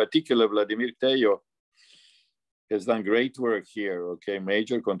that. In particular, Vladimir Tejo has done great work here, okay,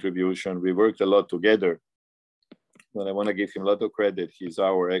 major contribution. We worked a lot together. and I want to give him a lot of credit. He's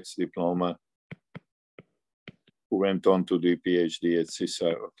our ex-diploma who went on to do PhD at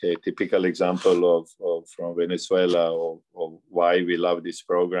CISA. Okay, typical example of from Venezuela of why we love this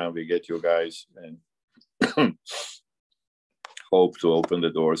program. We get you guys and hope to open the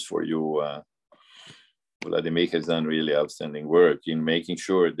doors for you. Vladimir has done really outstanding work in making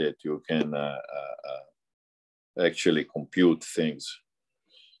sure that you can actually compute things.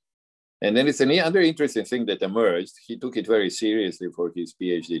 And then it's another interesting thing that emerged. He took it very seriously for his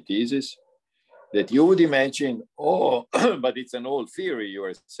PhD thesis, that you would imagine, oh, but it's an old theory. You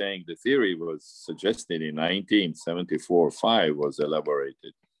are saying the theory was suggested in 1974-5 was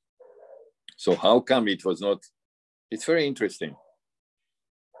elaborated. So how come it was not? It's very interesting.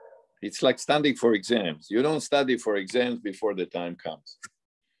 It's like studying for exams. You don't study for exams before the time comes.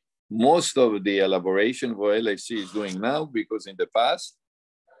 Most of the elaboration what LHC is doing now, because in the past,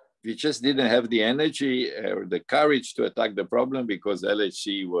 we just didn't have the energy or the courage to attack the problem because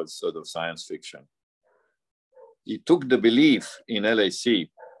LHC was sort of science fiction. It took the belief in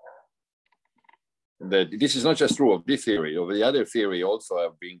LHC that this is not just true of this theory, of the other theory also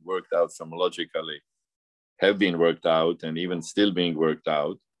have been worked out somologically, have been worked out and even still being worked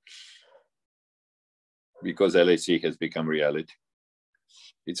out because LHC has become reality.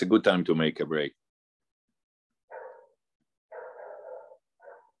 It's a good time to make a break.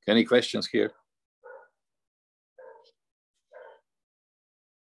 Any questions here?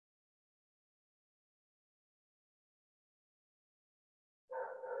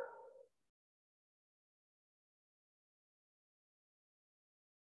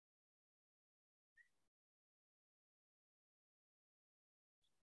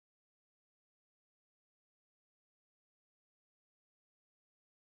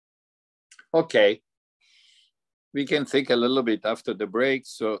 Okay. We can think a little bit after the break.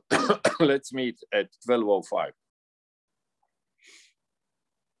 So let's meet at 12:05.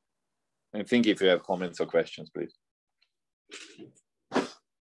 And think if you have comments or questions, please.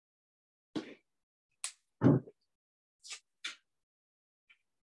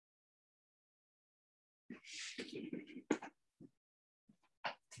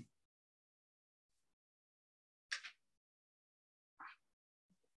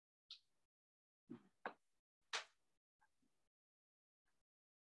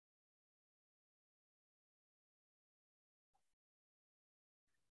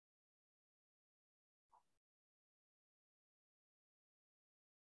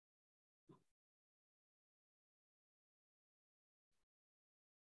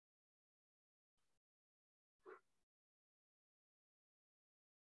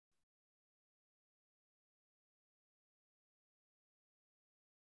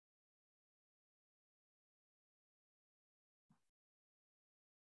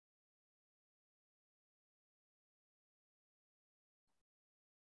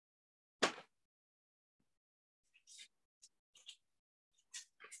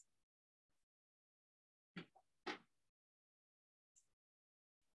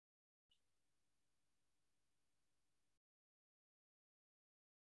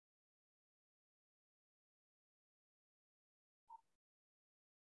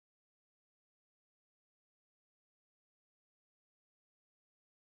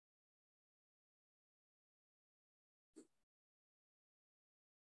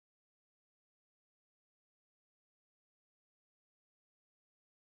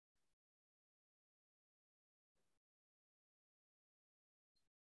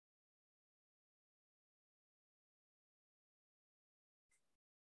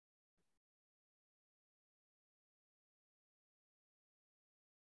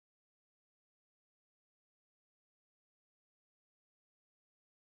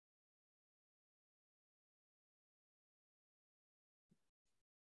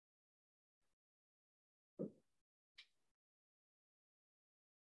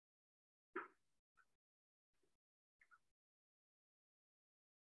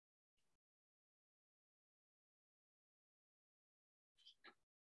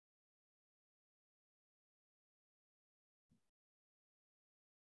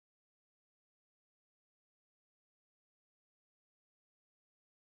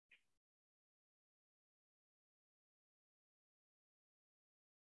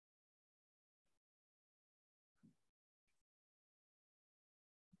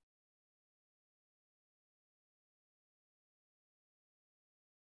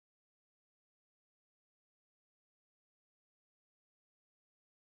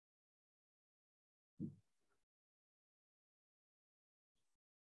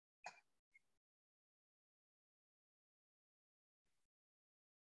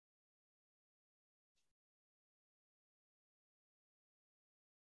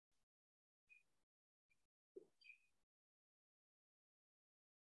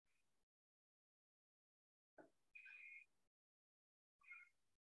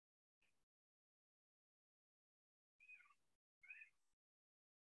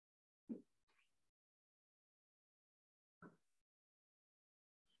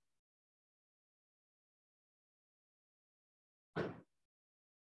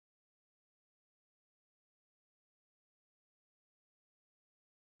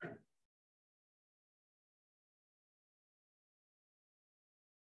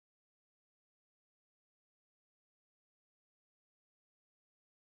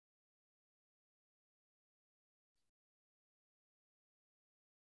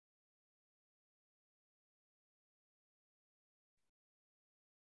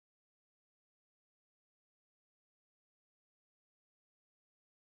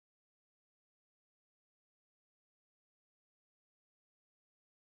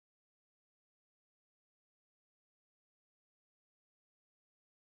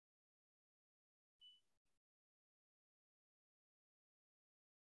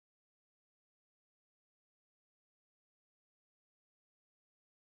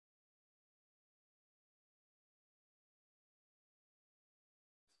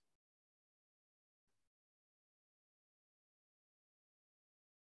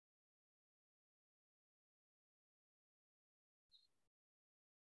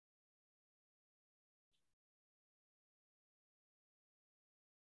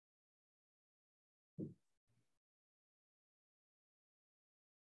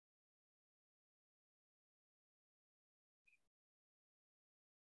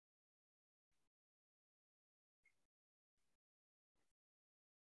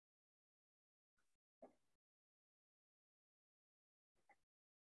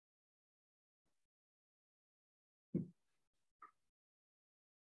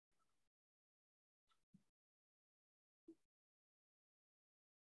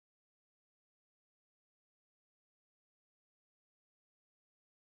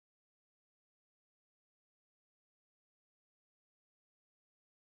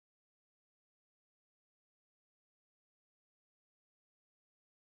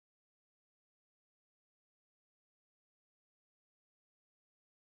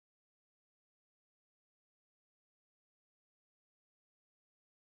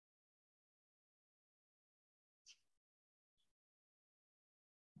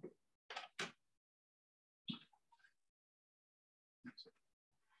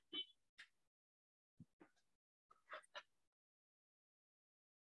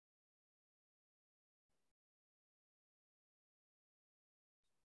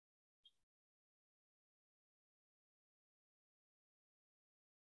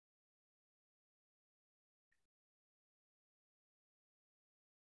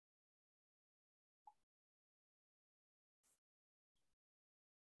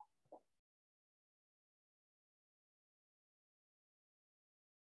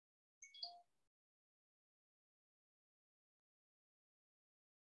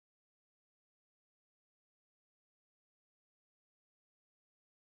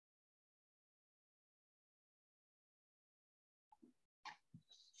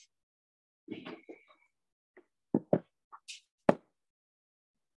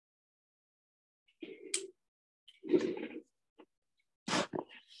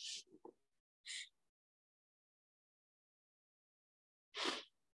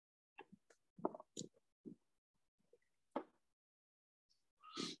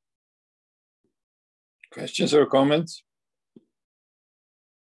 Questions or comments?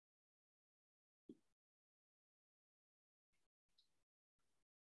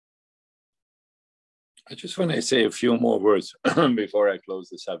 I just want to say a few more words before I close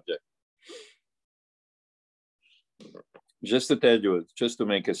the subject. Just to tell you, just to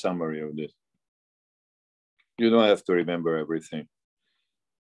make a summary of this. You don't have to remember everything.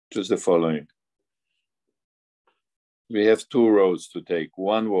 Just the following. We have two rows to take.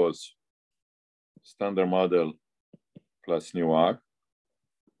 One was standard model plus nu R,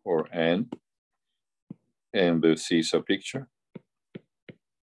 or N, and the seesaw picture.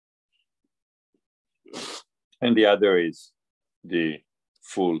 And the other is the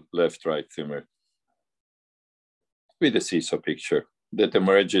full left-right symmetry with the seesaw picture that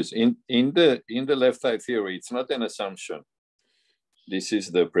emerges in the left-right theory. It's not an assumption. This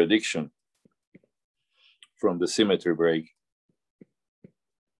is the prediction from the symmetry break.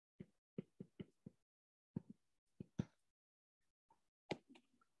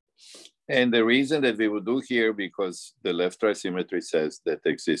 And the reason that we would do here, because the left-right symmetry says that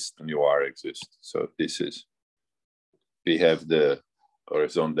nu R exists. So this is, we have the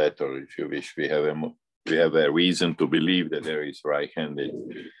horizon data, or if you wish, we have a reason to believe that there is right-handed.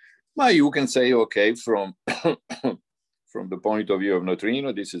 Well, you can say, okay, from from the point of view of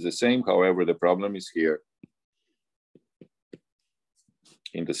neutrino, this is the same. However, the problem is here.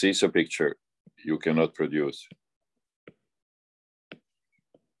 In the seesaw picture, you cannot produce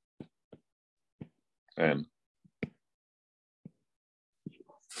N.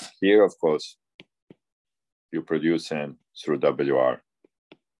 Here, of course, you produce N through WR.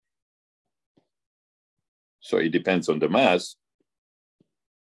 So it depends on the mass,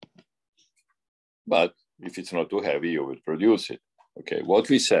 but if it's not too heavy, you will produce it. Okay, what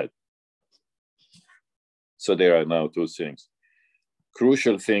we said. So there are now two things.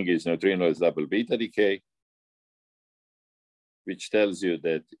 Crucial thing is neutrino is double beta decay, which tells you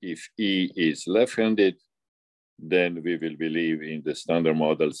that if E is left-handed, then we will believe in the standard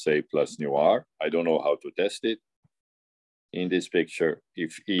model, say, plus nu R. I don't know how to test it. In this picture,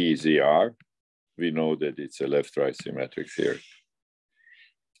 if E is ER, we know that it's a left-right symmetric theory.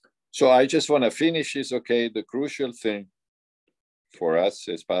 So I just want to finish this, okay, the crucial thing for us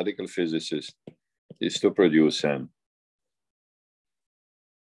as particle physicists is to produce N.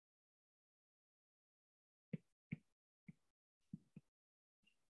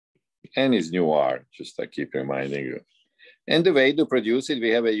 N is nu R, just I keep reminding you. And the way to produce it, we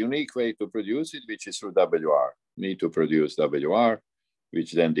have a unique way to produce it, which is through WR. Need to produce WR,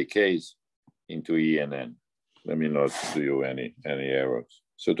 which then decays into E and N. Let me not do you any errors.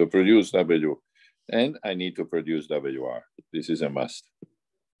 So to produce W, and I need to produce WR. This is a must.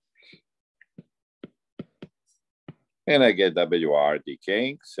 And I get WR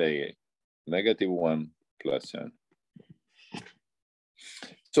decaying, say -1 plus N.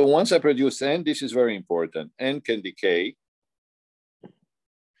 So once I produce N, this is very important. N can decay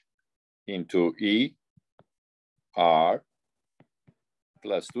into E, R,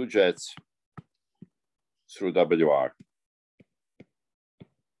 plus 2 jets through WR.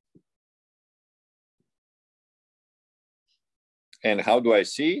 And how do I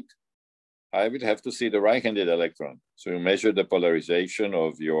see it? I will have to see the right-handed electron. So you measure the polarization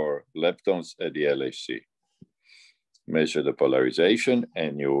of your leptons at the LHC. Measure the polarization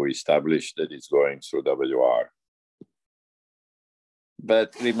and you establish that it's going through WR.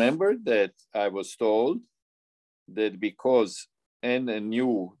 But remember that I was told that because N and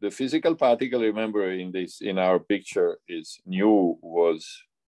nu, the physical particle, remember in our picture is nu was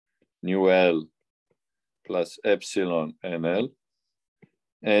nu L plus epsilon NL.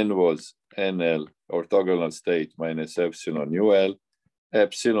 N was NL orthogonal state minus epsilon nu L.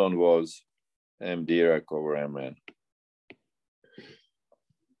 Epsilon was M Dirac over Mn.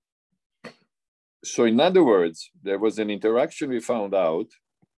 So in other words, there was an interaction we found out.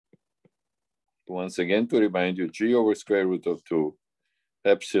 Once again, to remind you, G over square root of 2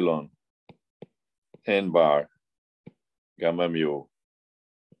 epsilon N bar gamma mu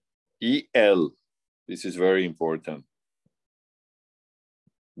EL. This is very important.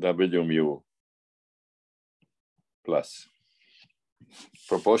 W mu plus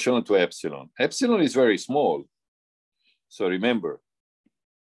proportional to epsilon. Epsilon is very small. So remember,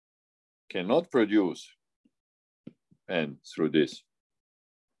 cannot produce N through this.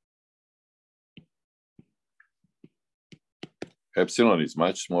 Epsilon is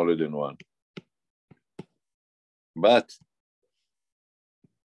much smaller than 1. But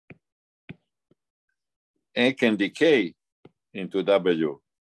A can decay into W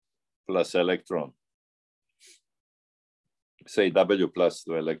plus electron. Say W plus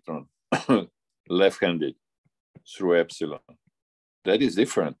the electron, left-handed through epsilon. That is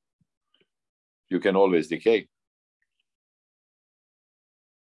different. You can always decay.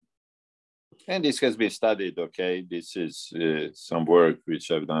 And this has been studied, okay? This is some work which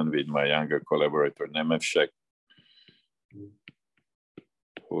I've done with my younger collaborator, Nemevshek,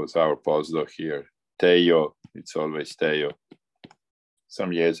 who was our postdoc here. Teo, it's always Teo,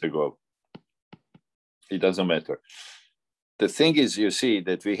 some years ago. It doesn't matter. The thing is, you see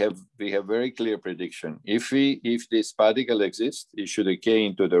that we have very clear prediction. If this particle exists, it should decay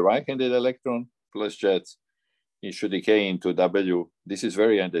into the right-handed electron plus jets. It should decay into W. This is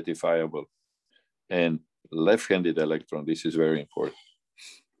very identifiable. And left-handed electron, this is very important.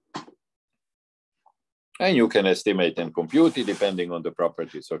 And you can estimate and compute it depending on the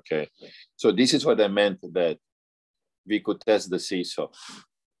properties, okay? So this is what I meant that we could test the seesaw.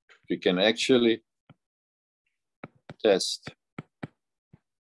 We can actually test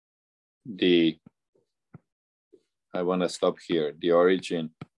I wanna stop here, the origin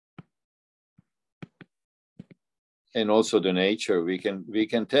and also the nature. We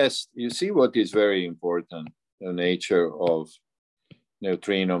can test, you see what is very important, the nature of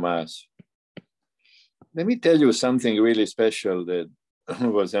neutrino mass. Let me tell you something really special that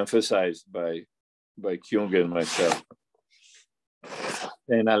was emphasized by Kyung and myself.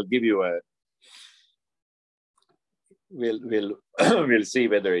 And I'll give you we'll see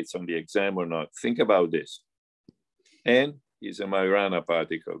whether it's on the exam or not. Think about this. N is a Majorana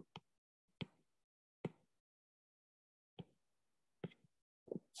particle.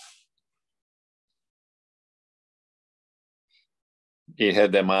 It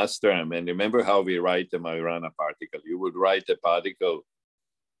had a mass term, and remember how we write a Majorana particle. You would write a particle,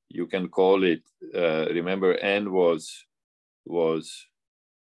 you can call it, remember N was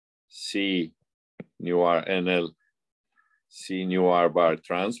C nu R NL, C nu R bar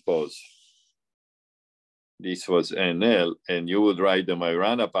transpose. This was NL, and you would write the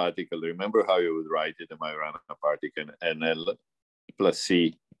Majorana particle. Remember how you would write it, the Majorana particle, NL plus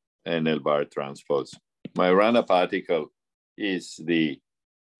C NL bar transpose. Majorana particle is the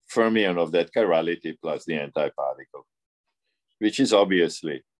fermion of that chirality plus the antiparticle, which is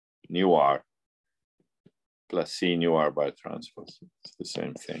obviously nu R plus C nu R bar transpose. It's the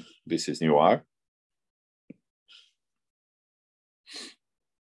same thing. This is nu R.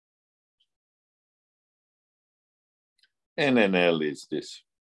 And NL is this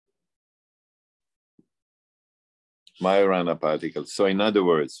Majorana particle. So in other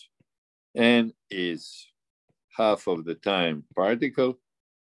words, N is half of the time particle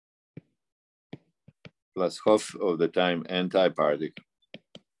plus half of the time antiparticle.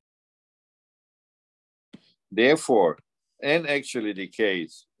 Therefore, N actually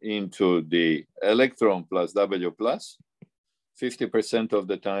decays into the electron plus W plus 50% of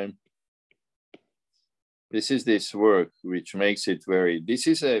the time. This is this work which makes it very, this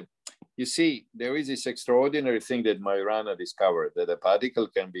is a, you see, there is this extraordinary thing that Majorana discovered, that a particle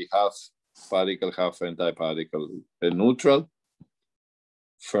can be half particle, half antiparticle. A neutral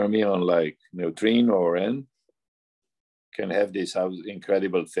fermion like neutrino or N can have this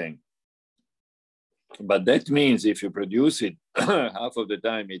incredible thing. But that means if you produce it half of the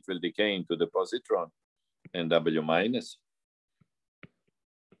time, it will decay into the positron and W minus,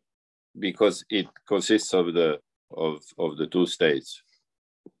 because it consists of the two states.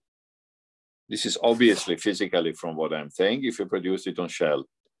 This is obviously physically from what I'm saying if you produce it on shell,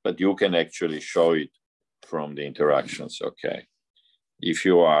 but you can actually show it from the interactions, okay? If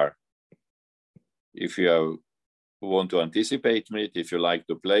you want to anticipate it, if you like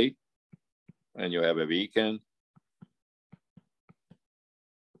to play and you have a weekend,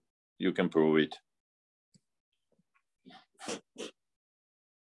 you can prove it.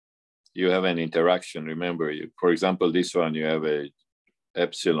 You have an interaction, remember, for example, this one, you have a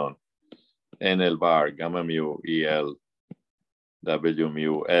epsilon, NL bar, gamma mu, EL, W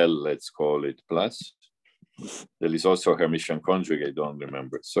mu L, let's call it, plus. There is also Hermitian conjugate, don't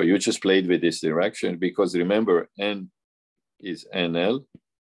remember. So you just played with this direction because remember, N is NL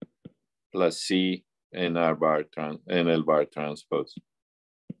plus C NR bar, NL bar transpose.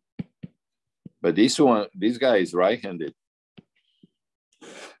 But this guy is right-handed.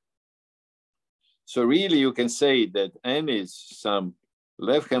 So really you can say that N is some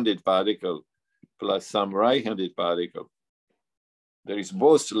left-handed particle plus some right-handed particle. There is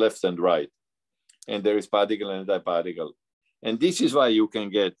both left and right. And there is particle and antiparticle. And this is why you can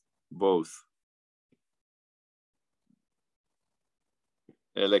get both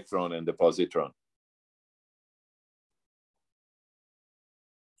electron and the positron.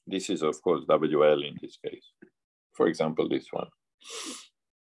 This is, of course, WL in this case. For example, this one.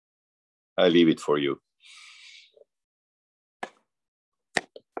 I leave it for you.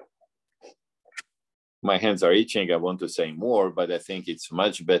 My hands are itching. I want to say more, but I think it's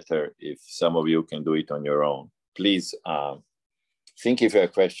much better if some of you can do it on your own. Please think if you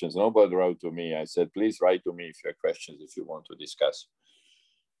have questions. Nobody wrote to me. I said, please write to me if you have questions, if you want to discuss.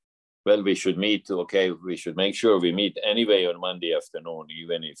 Well, we should meet. Okay, we should make sure we meet anyway on Monday afternoon,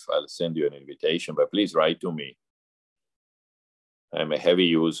 even if I'll send you an invitation, but please write to me. I'm a heavy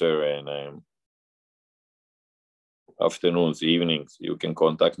user and I'm afternoons, evenings, you can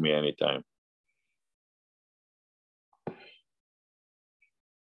contact me anytime.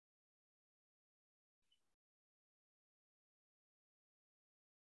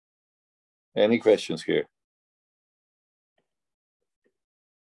 Any questions here?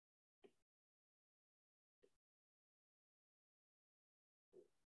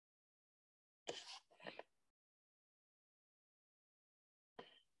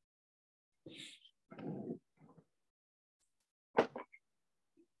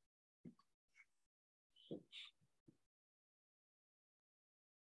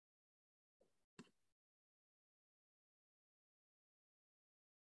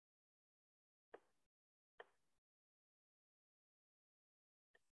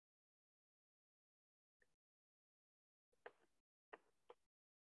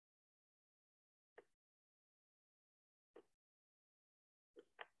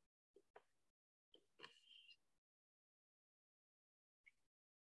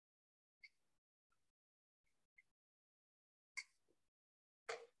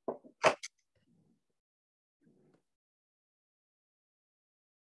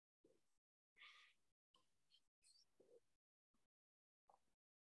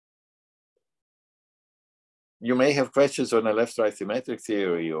 You may have questions on the left-right symmetric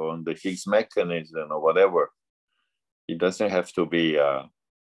theory or on the Higgs mechanism or whatever. It doesn't have to be,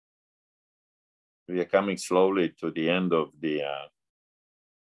 we are coming slowly to the end of the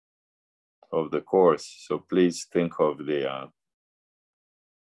course. So please think of the,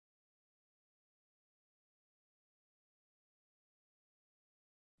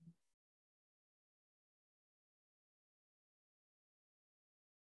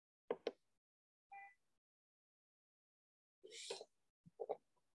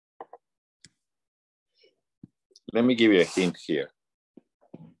 let me give you a hint here.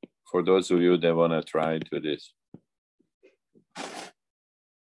 For those of you that want to try to this.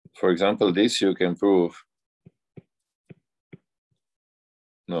 For example, this you can prove.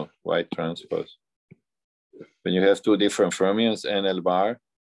 No, white transpose. When you have two different fermions, NL bar,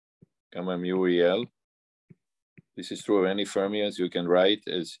 gamma mu EL, this is true of any fermions, you can write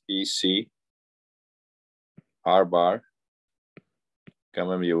as EC, R bar,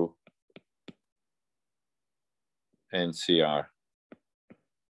 gamma mu, and CR,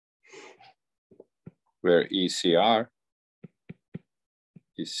 where ECR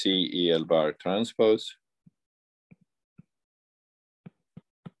is CEL bar transpose,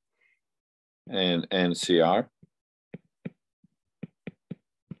 and NCR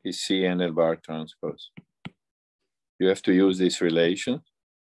is CNL bar transpose. You have to use this relation.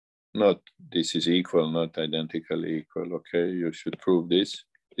 Not this is equal, not identically equal. Okay, you should prove this.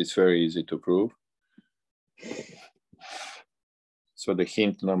 It's very easy to prove. So the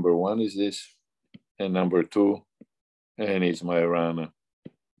hint number one is this, and number two, N is Majorana.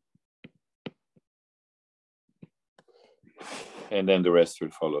 And then the rest will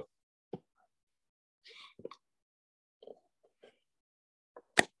follow.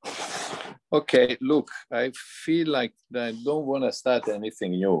 Okay, look, I feel like I don't want to start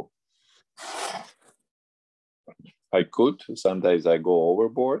anything new. I could, sometimes I go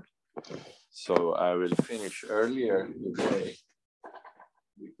overboard. So I will finish earlier today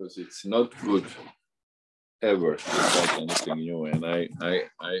because it's not good ever to start anything new. And I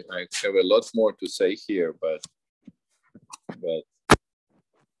have a lot more to say here, but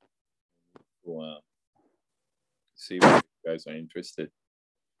see if you guys are interested.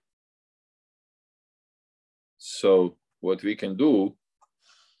 So what we can do,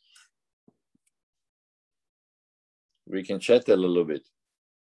 we can chat a little bit.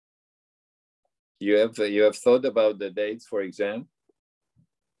 You have thought about the dates for exam?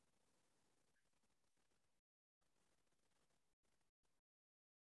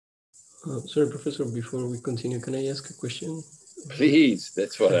 Sorry, Professor, before we continue, can I ask a question? Please,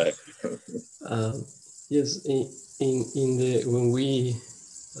 that's what I... Yes, in the when we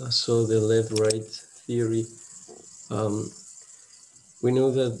saw the left-right theory, we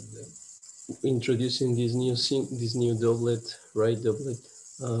know that introducing this new doublet, right doublet,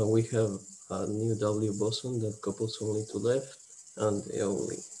 we have a new W boson that couples only to left and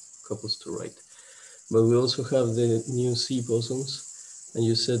only couples to right. But we also have the new C bosons, and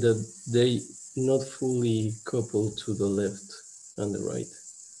you said that they not fully couple to the left and the right.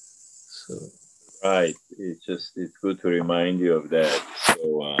 So right, it's good to remind you of that. So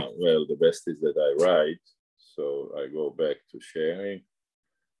well, the best is that I write. So I go back to sharing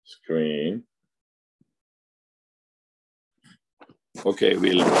screen. Okay,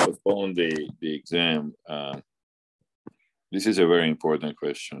 we'll postpone the exam. This is a very important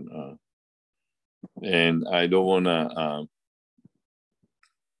question. And I don't want to,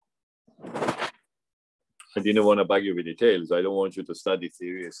 I didn't want to bug you with details. I don't want you to study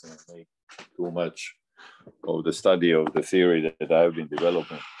theories and make too much of the study of the theory that I've been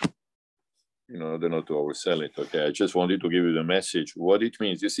developing, in order not to oversell it. Okay, I just wanted to give you the message, what it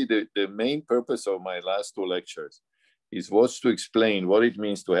means. You see, the main purpose of my last two lectures was to explain what it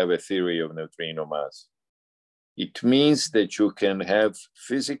means to have a theory of neutrino mass. It means that you can have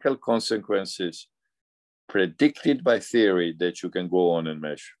physical consequences predicted by theory that you can go on and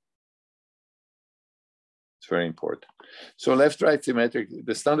measure. It's very important. So left-right symmetric,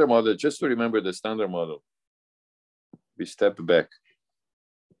 the standard model, just to remember the standard model, we step back.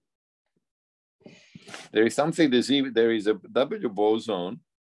 There is something, there is a W boson,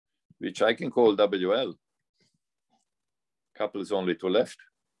 which I can call WL. Couples only to left.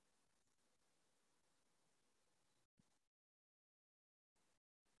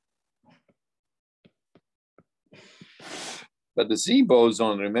 But the Z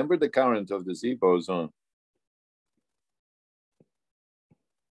boson, remember the current of the Z boson.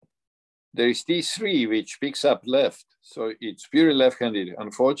 There is T3, which picks up left. So it's purely left-handed.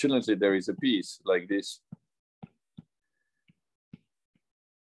 Unfortunately, there is a piece like this.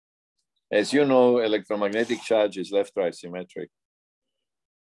 As you know, electromagnetic charge is left-right symmetric.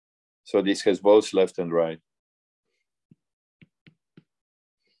 So this has both left and right.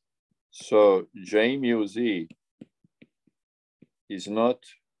 So J mu Z is not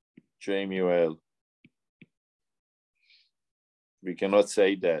J mu L. We cannot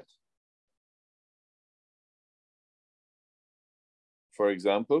say that. For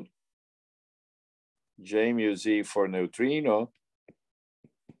example, J mu Z for neutrino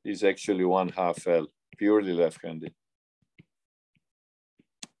is actually 1/2 L, purely left-handed.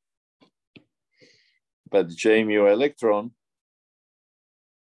 But J mu electron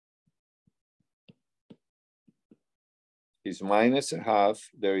is -1/2.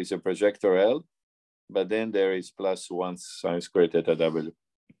 There is a projector L, but then there is +1 sine squared theta W.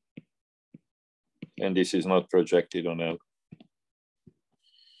 And this is not projected on L.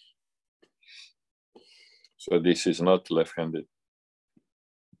 So this is not left-handed.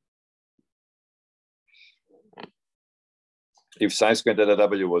 If sine squared theta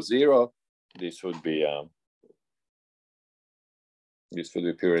W was 0, this would be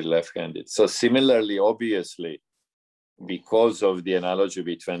purely left-handed. So similarly, obviously, because of the analogy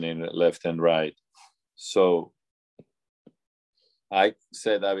between left and right, so I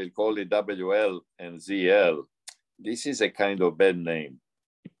said I will call it WL and ZL. This is a kind of bad name.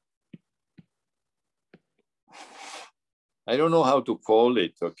 I don't know how to call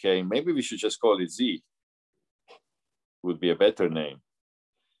it, okay? Maybe we should just call it Z. Would be a better name.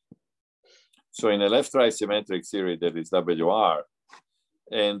 So in a left-right symmetric theory, there is WR.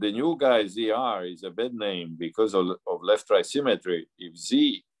 And the new guy, ZR, is a bad name because of left-right symmetry. If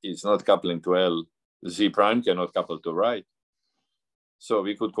Z is not coupling to L, Z prime cannot couple to right. So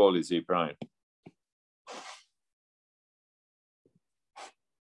we could call it Z prime.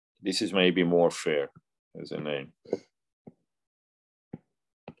 This is maybe more fair as a name.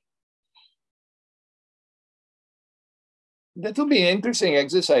 That will be an interesting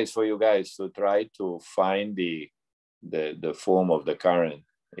exercise for you guys to try to find the form of the current.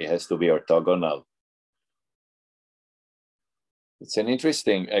 It has to be orthogonal. It's an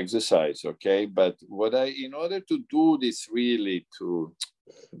interesting exercise, okay? But in order to do this really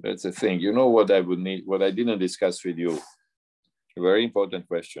that's the thing, you know what I would need, what I didn't discuss with you, a very important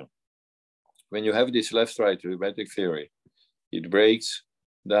question. When you have this left-right arithmetic theory, it breaks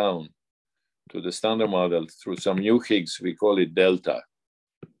down to the standard model through some new Higgs, we call it delta.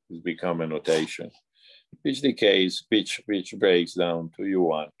 It's become a notation, which decays, which breaks down to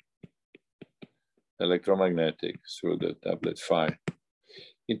U1, electromagnetic through the tablet phi.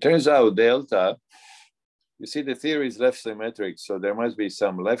 It turns out delta, you see the theory is left symmetric, so there must be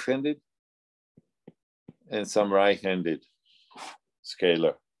some left-handed and some right-handed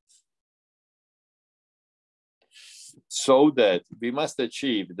scalar. So that we must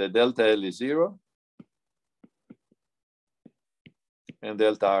achieve that delta L is 0 and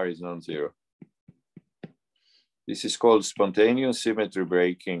delta R is non-zero. This is called spontaneous symmetry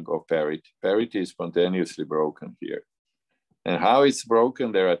breaking of parity. Parity is spontaneously broken here. And how it's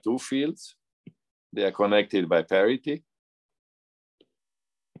broken, there are two fields. They are connected by parity.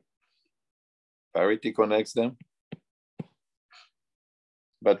 Parity connects them.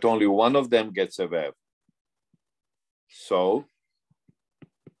 But only one of them gets a wave. So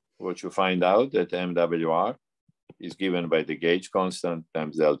what you find out that MWR is given by the gauge constant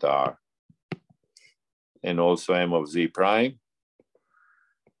times delta R. And also M of Z prime,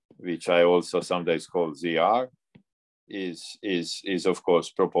 which I also sometimes call ZR, is of course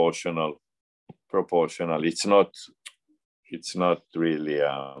proportional. It's not really,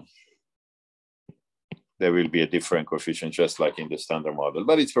 there will be a different coefficient just like in the standard model,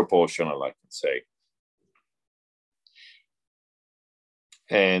 but it's proportional, I can say.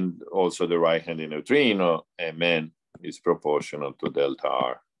 And also the right-handed neutrino, Mn, is proportional to delta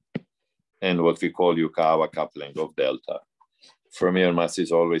R. And what we call Yukawa coupling of delta. Fermion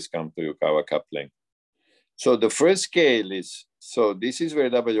masses always come to Yukawa coupling. So the first scale is, so this is where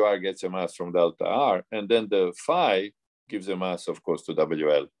WR gets a mass from delta R, and then the phi gives a mass, of course, to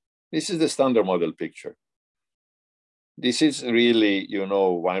WL. This is the standard model picture. This is really, you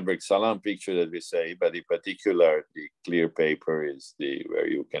know, Weinberg-Salam picture that we say, but in particular, the clear paper is the where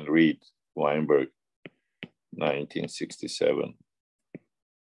you can read Weinberg, 1967.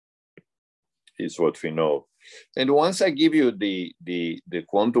 Is what we know. And once I give you the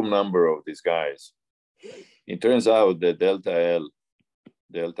quantum number of these guys, it turns out that delta L,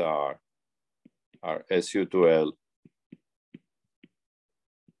 delta R are SU2L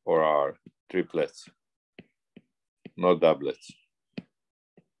or R triplets, not doublets.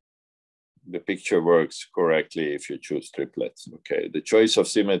 The picture works correctly if you choose triplets, okay? The choice of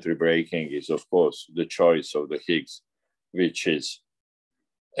symmetry breaking is, of course, the choice of the Higgs, which is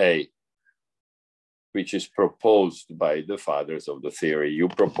which is proposed by the fathers of the theory. You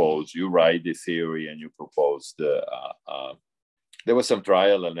propose, you write the theory, and you propose the, there was some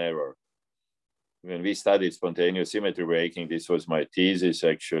trial and error. When we studied spontaneous symmetry breaking, this was my thesis,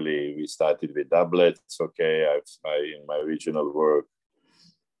 actually. We started with doublets, okay? In my original work,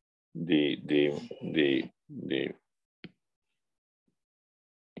 the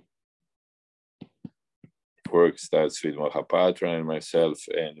work starts with Mohapatra and myself,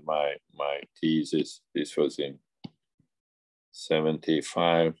 and my thesis, this was in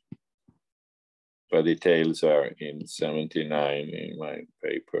 75, but details are in 79 in my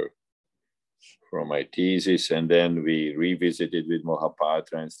paper from my thesis. And then we revisited with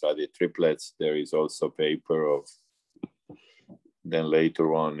Mohapatra and studied triplets. There is also a paper of, then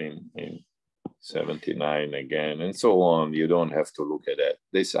later on in 79 again, and so on. You don't have to look at that.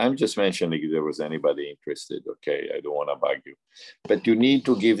 This, I'm just mentioning if there was anybody interested, okay? I don't want to bug you. But you need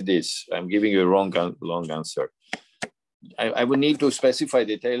to give this. I'm giving you a long answer. I would need to specify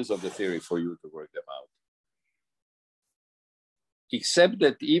details of the theory for you to work them out. Except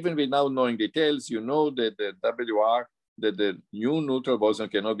that even without knowing details, you know that the WR, that the new neutral boson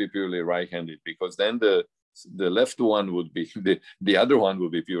cannot be purely right-handed, because then the left one would be, the other one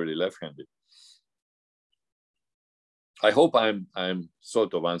would be purely left-handed. I hope I'm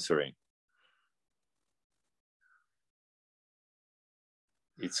sort of answering.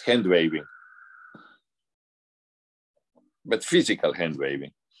 It's hand waving, but physical hand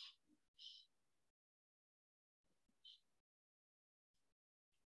waving.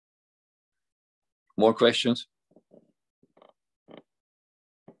 More questions?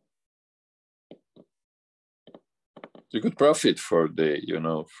 It's a good profit for the, you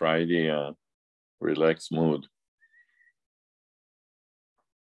know, Friday relaxed mood.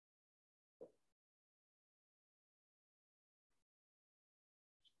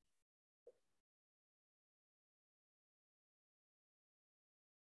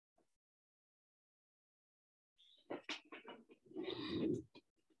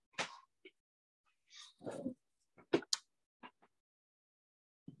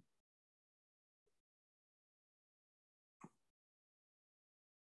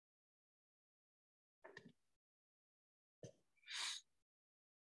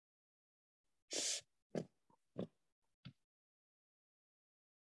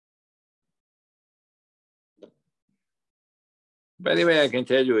 By the way, I can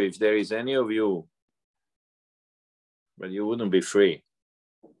tell you, if there is any of you, but you wouldn't be free.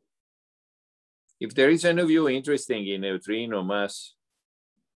 If there is any of you interested in neutrino mass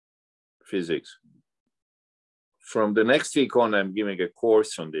physics, from the next week on, I'm giving a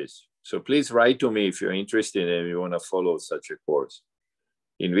course on this. So please write to me if you're interested and you want to follow such a course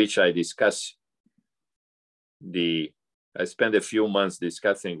in which I discuss I spent a few months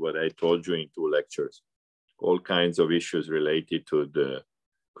discussing what I told you in 2 lectures, all kinds of issues related to the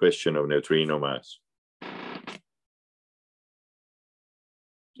question of neutrino mass.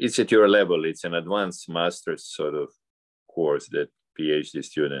 It's at your level. It's an advanced master's sort of course that PhD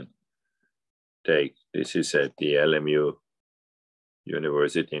students take. This is at the LMU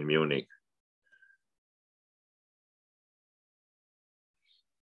University in Munich.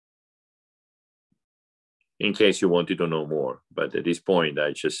 In case you wanted to know more, but at this point,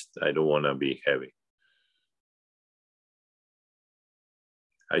 I don't want to be heavy.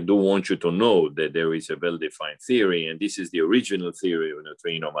 I do want you to know that there is a well-defined theory, and this is the original theory of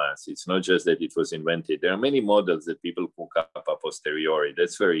neutrino mass. It's not just that it was invented. There are many models that people cook up a posteriori.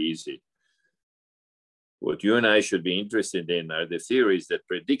 That's very easy. What you and I should be interested in are the theories that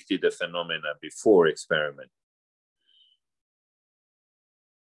predicted the phenomena before experiment.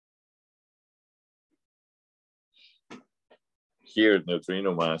 Here,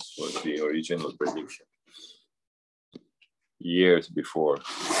 neutrino mass was the original prediction, years before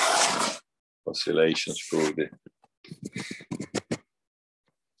oscillations proved it.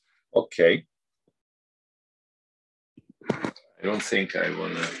 Okay. I don't think I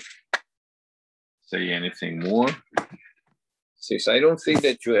want to say anything more. Since I don't think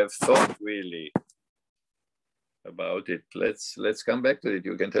that you have thought really about it, let's come back to it.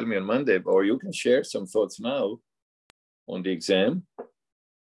 You can tell me on Monday, or you can share some thoughts now on the exam.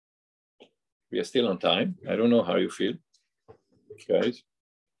 We are still on time. I don't know how you feel, guys.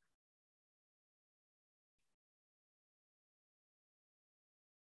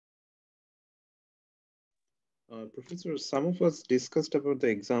 Professor, some of us discussed about the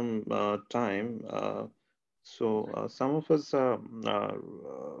exam time. So some of us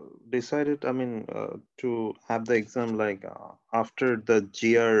decided, to have the exam like after the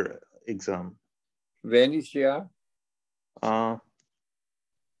GR exam. When is GR?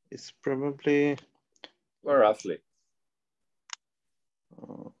 It's probably... Or roughly?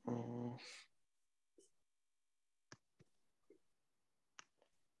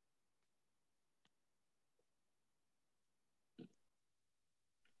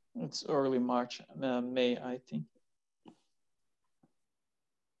 It's early March, May, I think.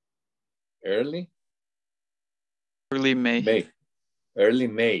 Early? Early May. May. Early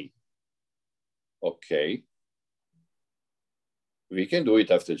May. Okay. We can do it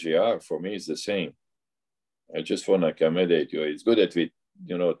after GR. For me, it's the same. I just want to accommodate you. It's good that we,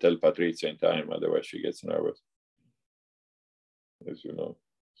 tell Patrizia in time, otherwise she gets nervous, as you know.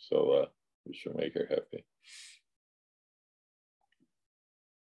 So we should make her happy.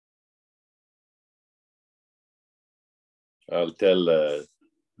 I'll tell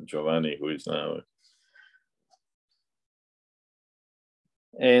Giovanni, who is now.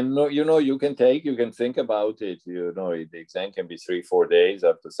 And you can think about it. The exam can be 3-4 days,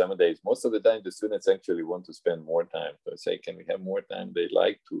 up to 7 days. Most of the time, the students actually want to spend more time. So I say, can we have more time? They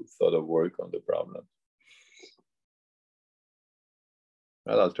like to sort of work on the problem.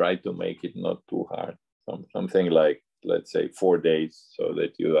 Well, I'll try to make it not too hard. Something like, let's say, 4 days, so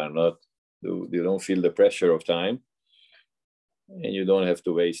that you don't feel the pressure of time. And you don't have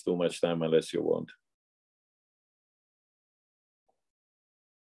to waste too much time unless you want.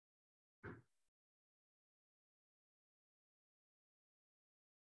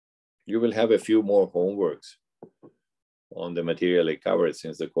 You will have a few more homeworks on the material I covered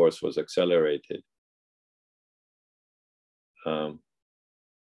since the course was accelerated.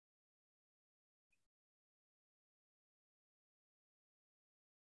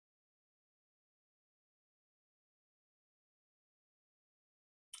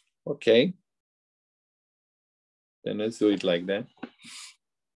 Okay, then let's do it like that.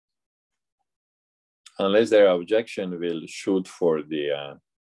 Unless there are objections, we'll shoot for the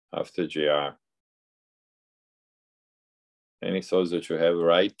after GR. Any thoughts that you have,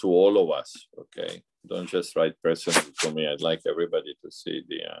 write to all of us, okay? Don't just write personally to me. I'd like everybody to see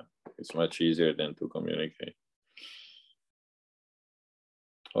it's much easier than to communicate.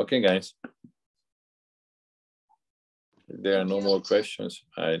 Okay, guys. If there are no more questions,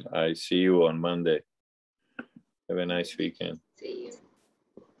 I see you on Monday. Have a nice weekend. See you.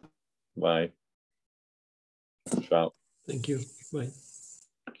 Bye. Ciao. Thank you. Bye.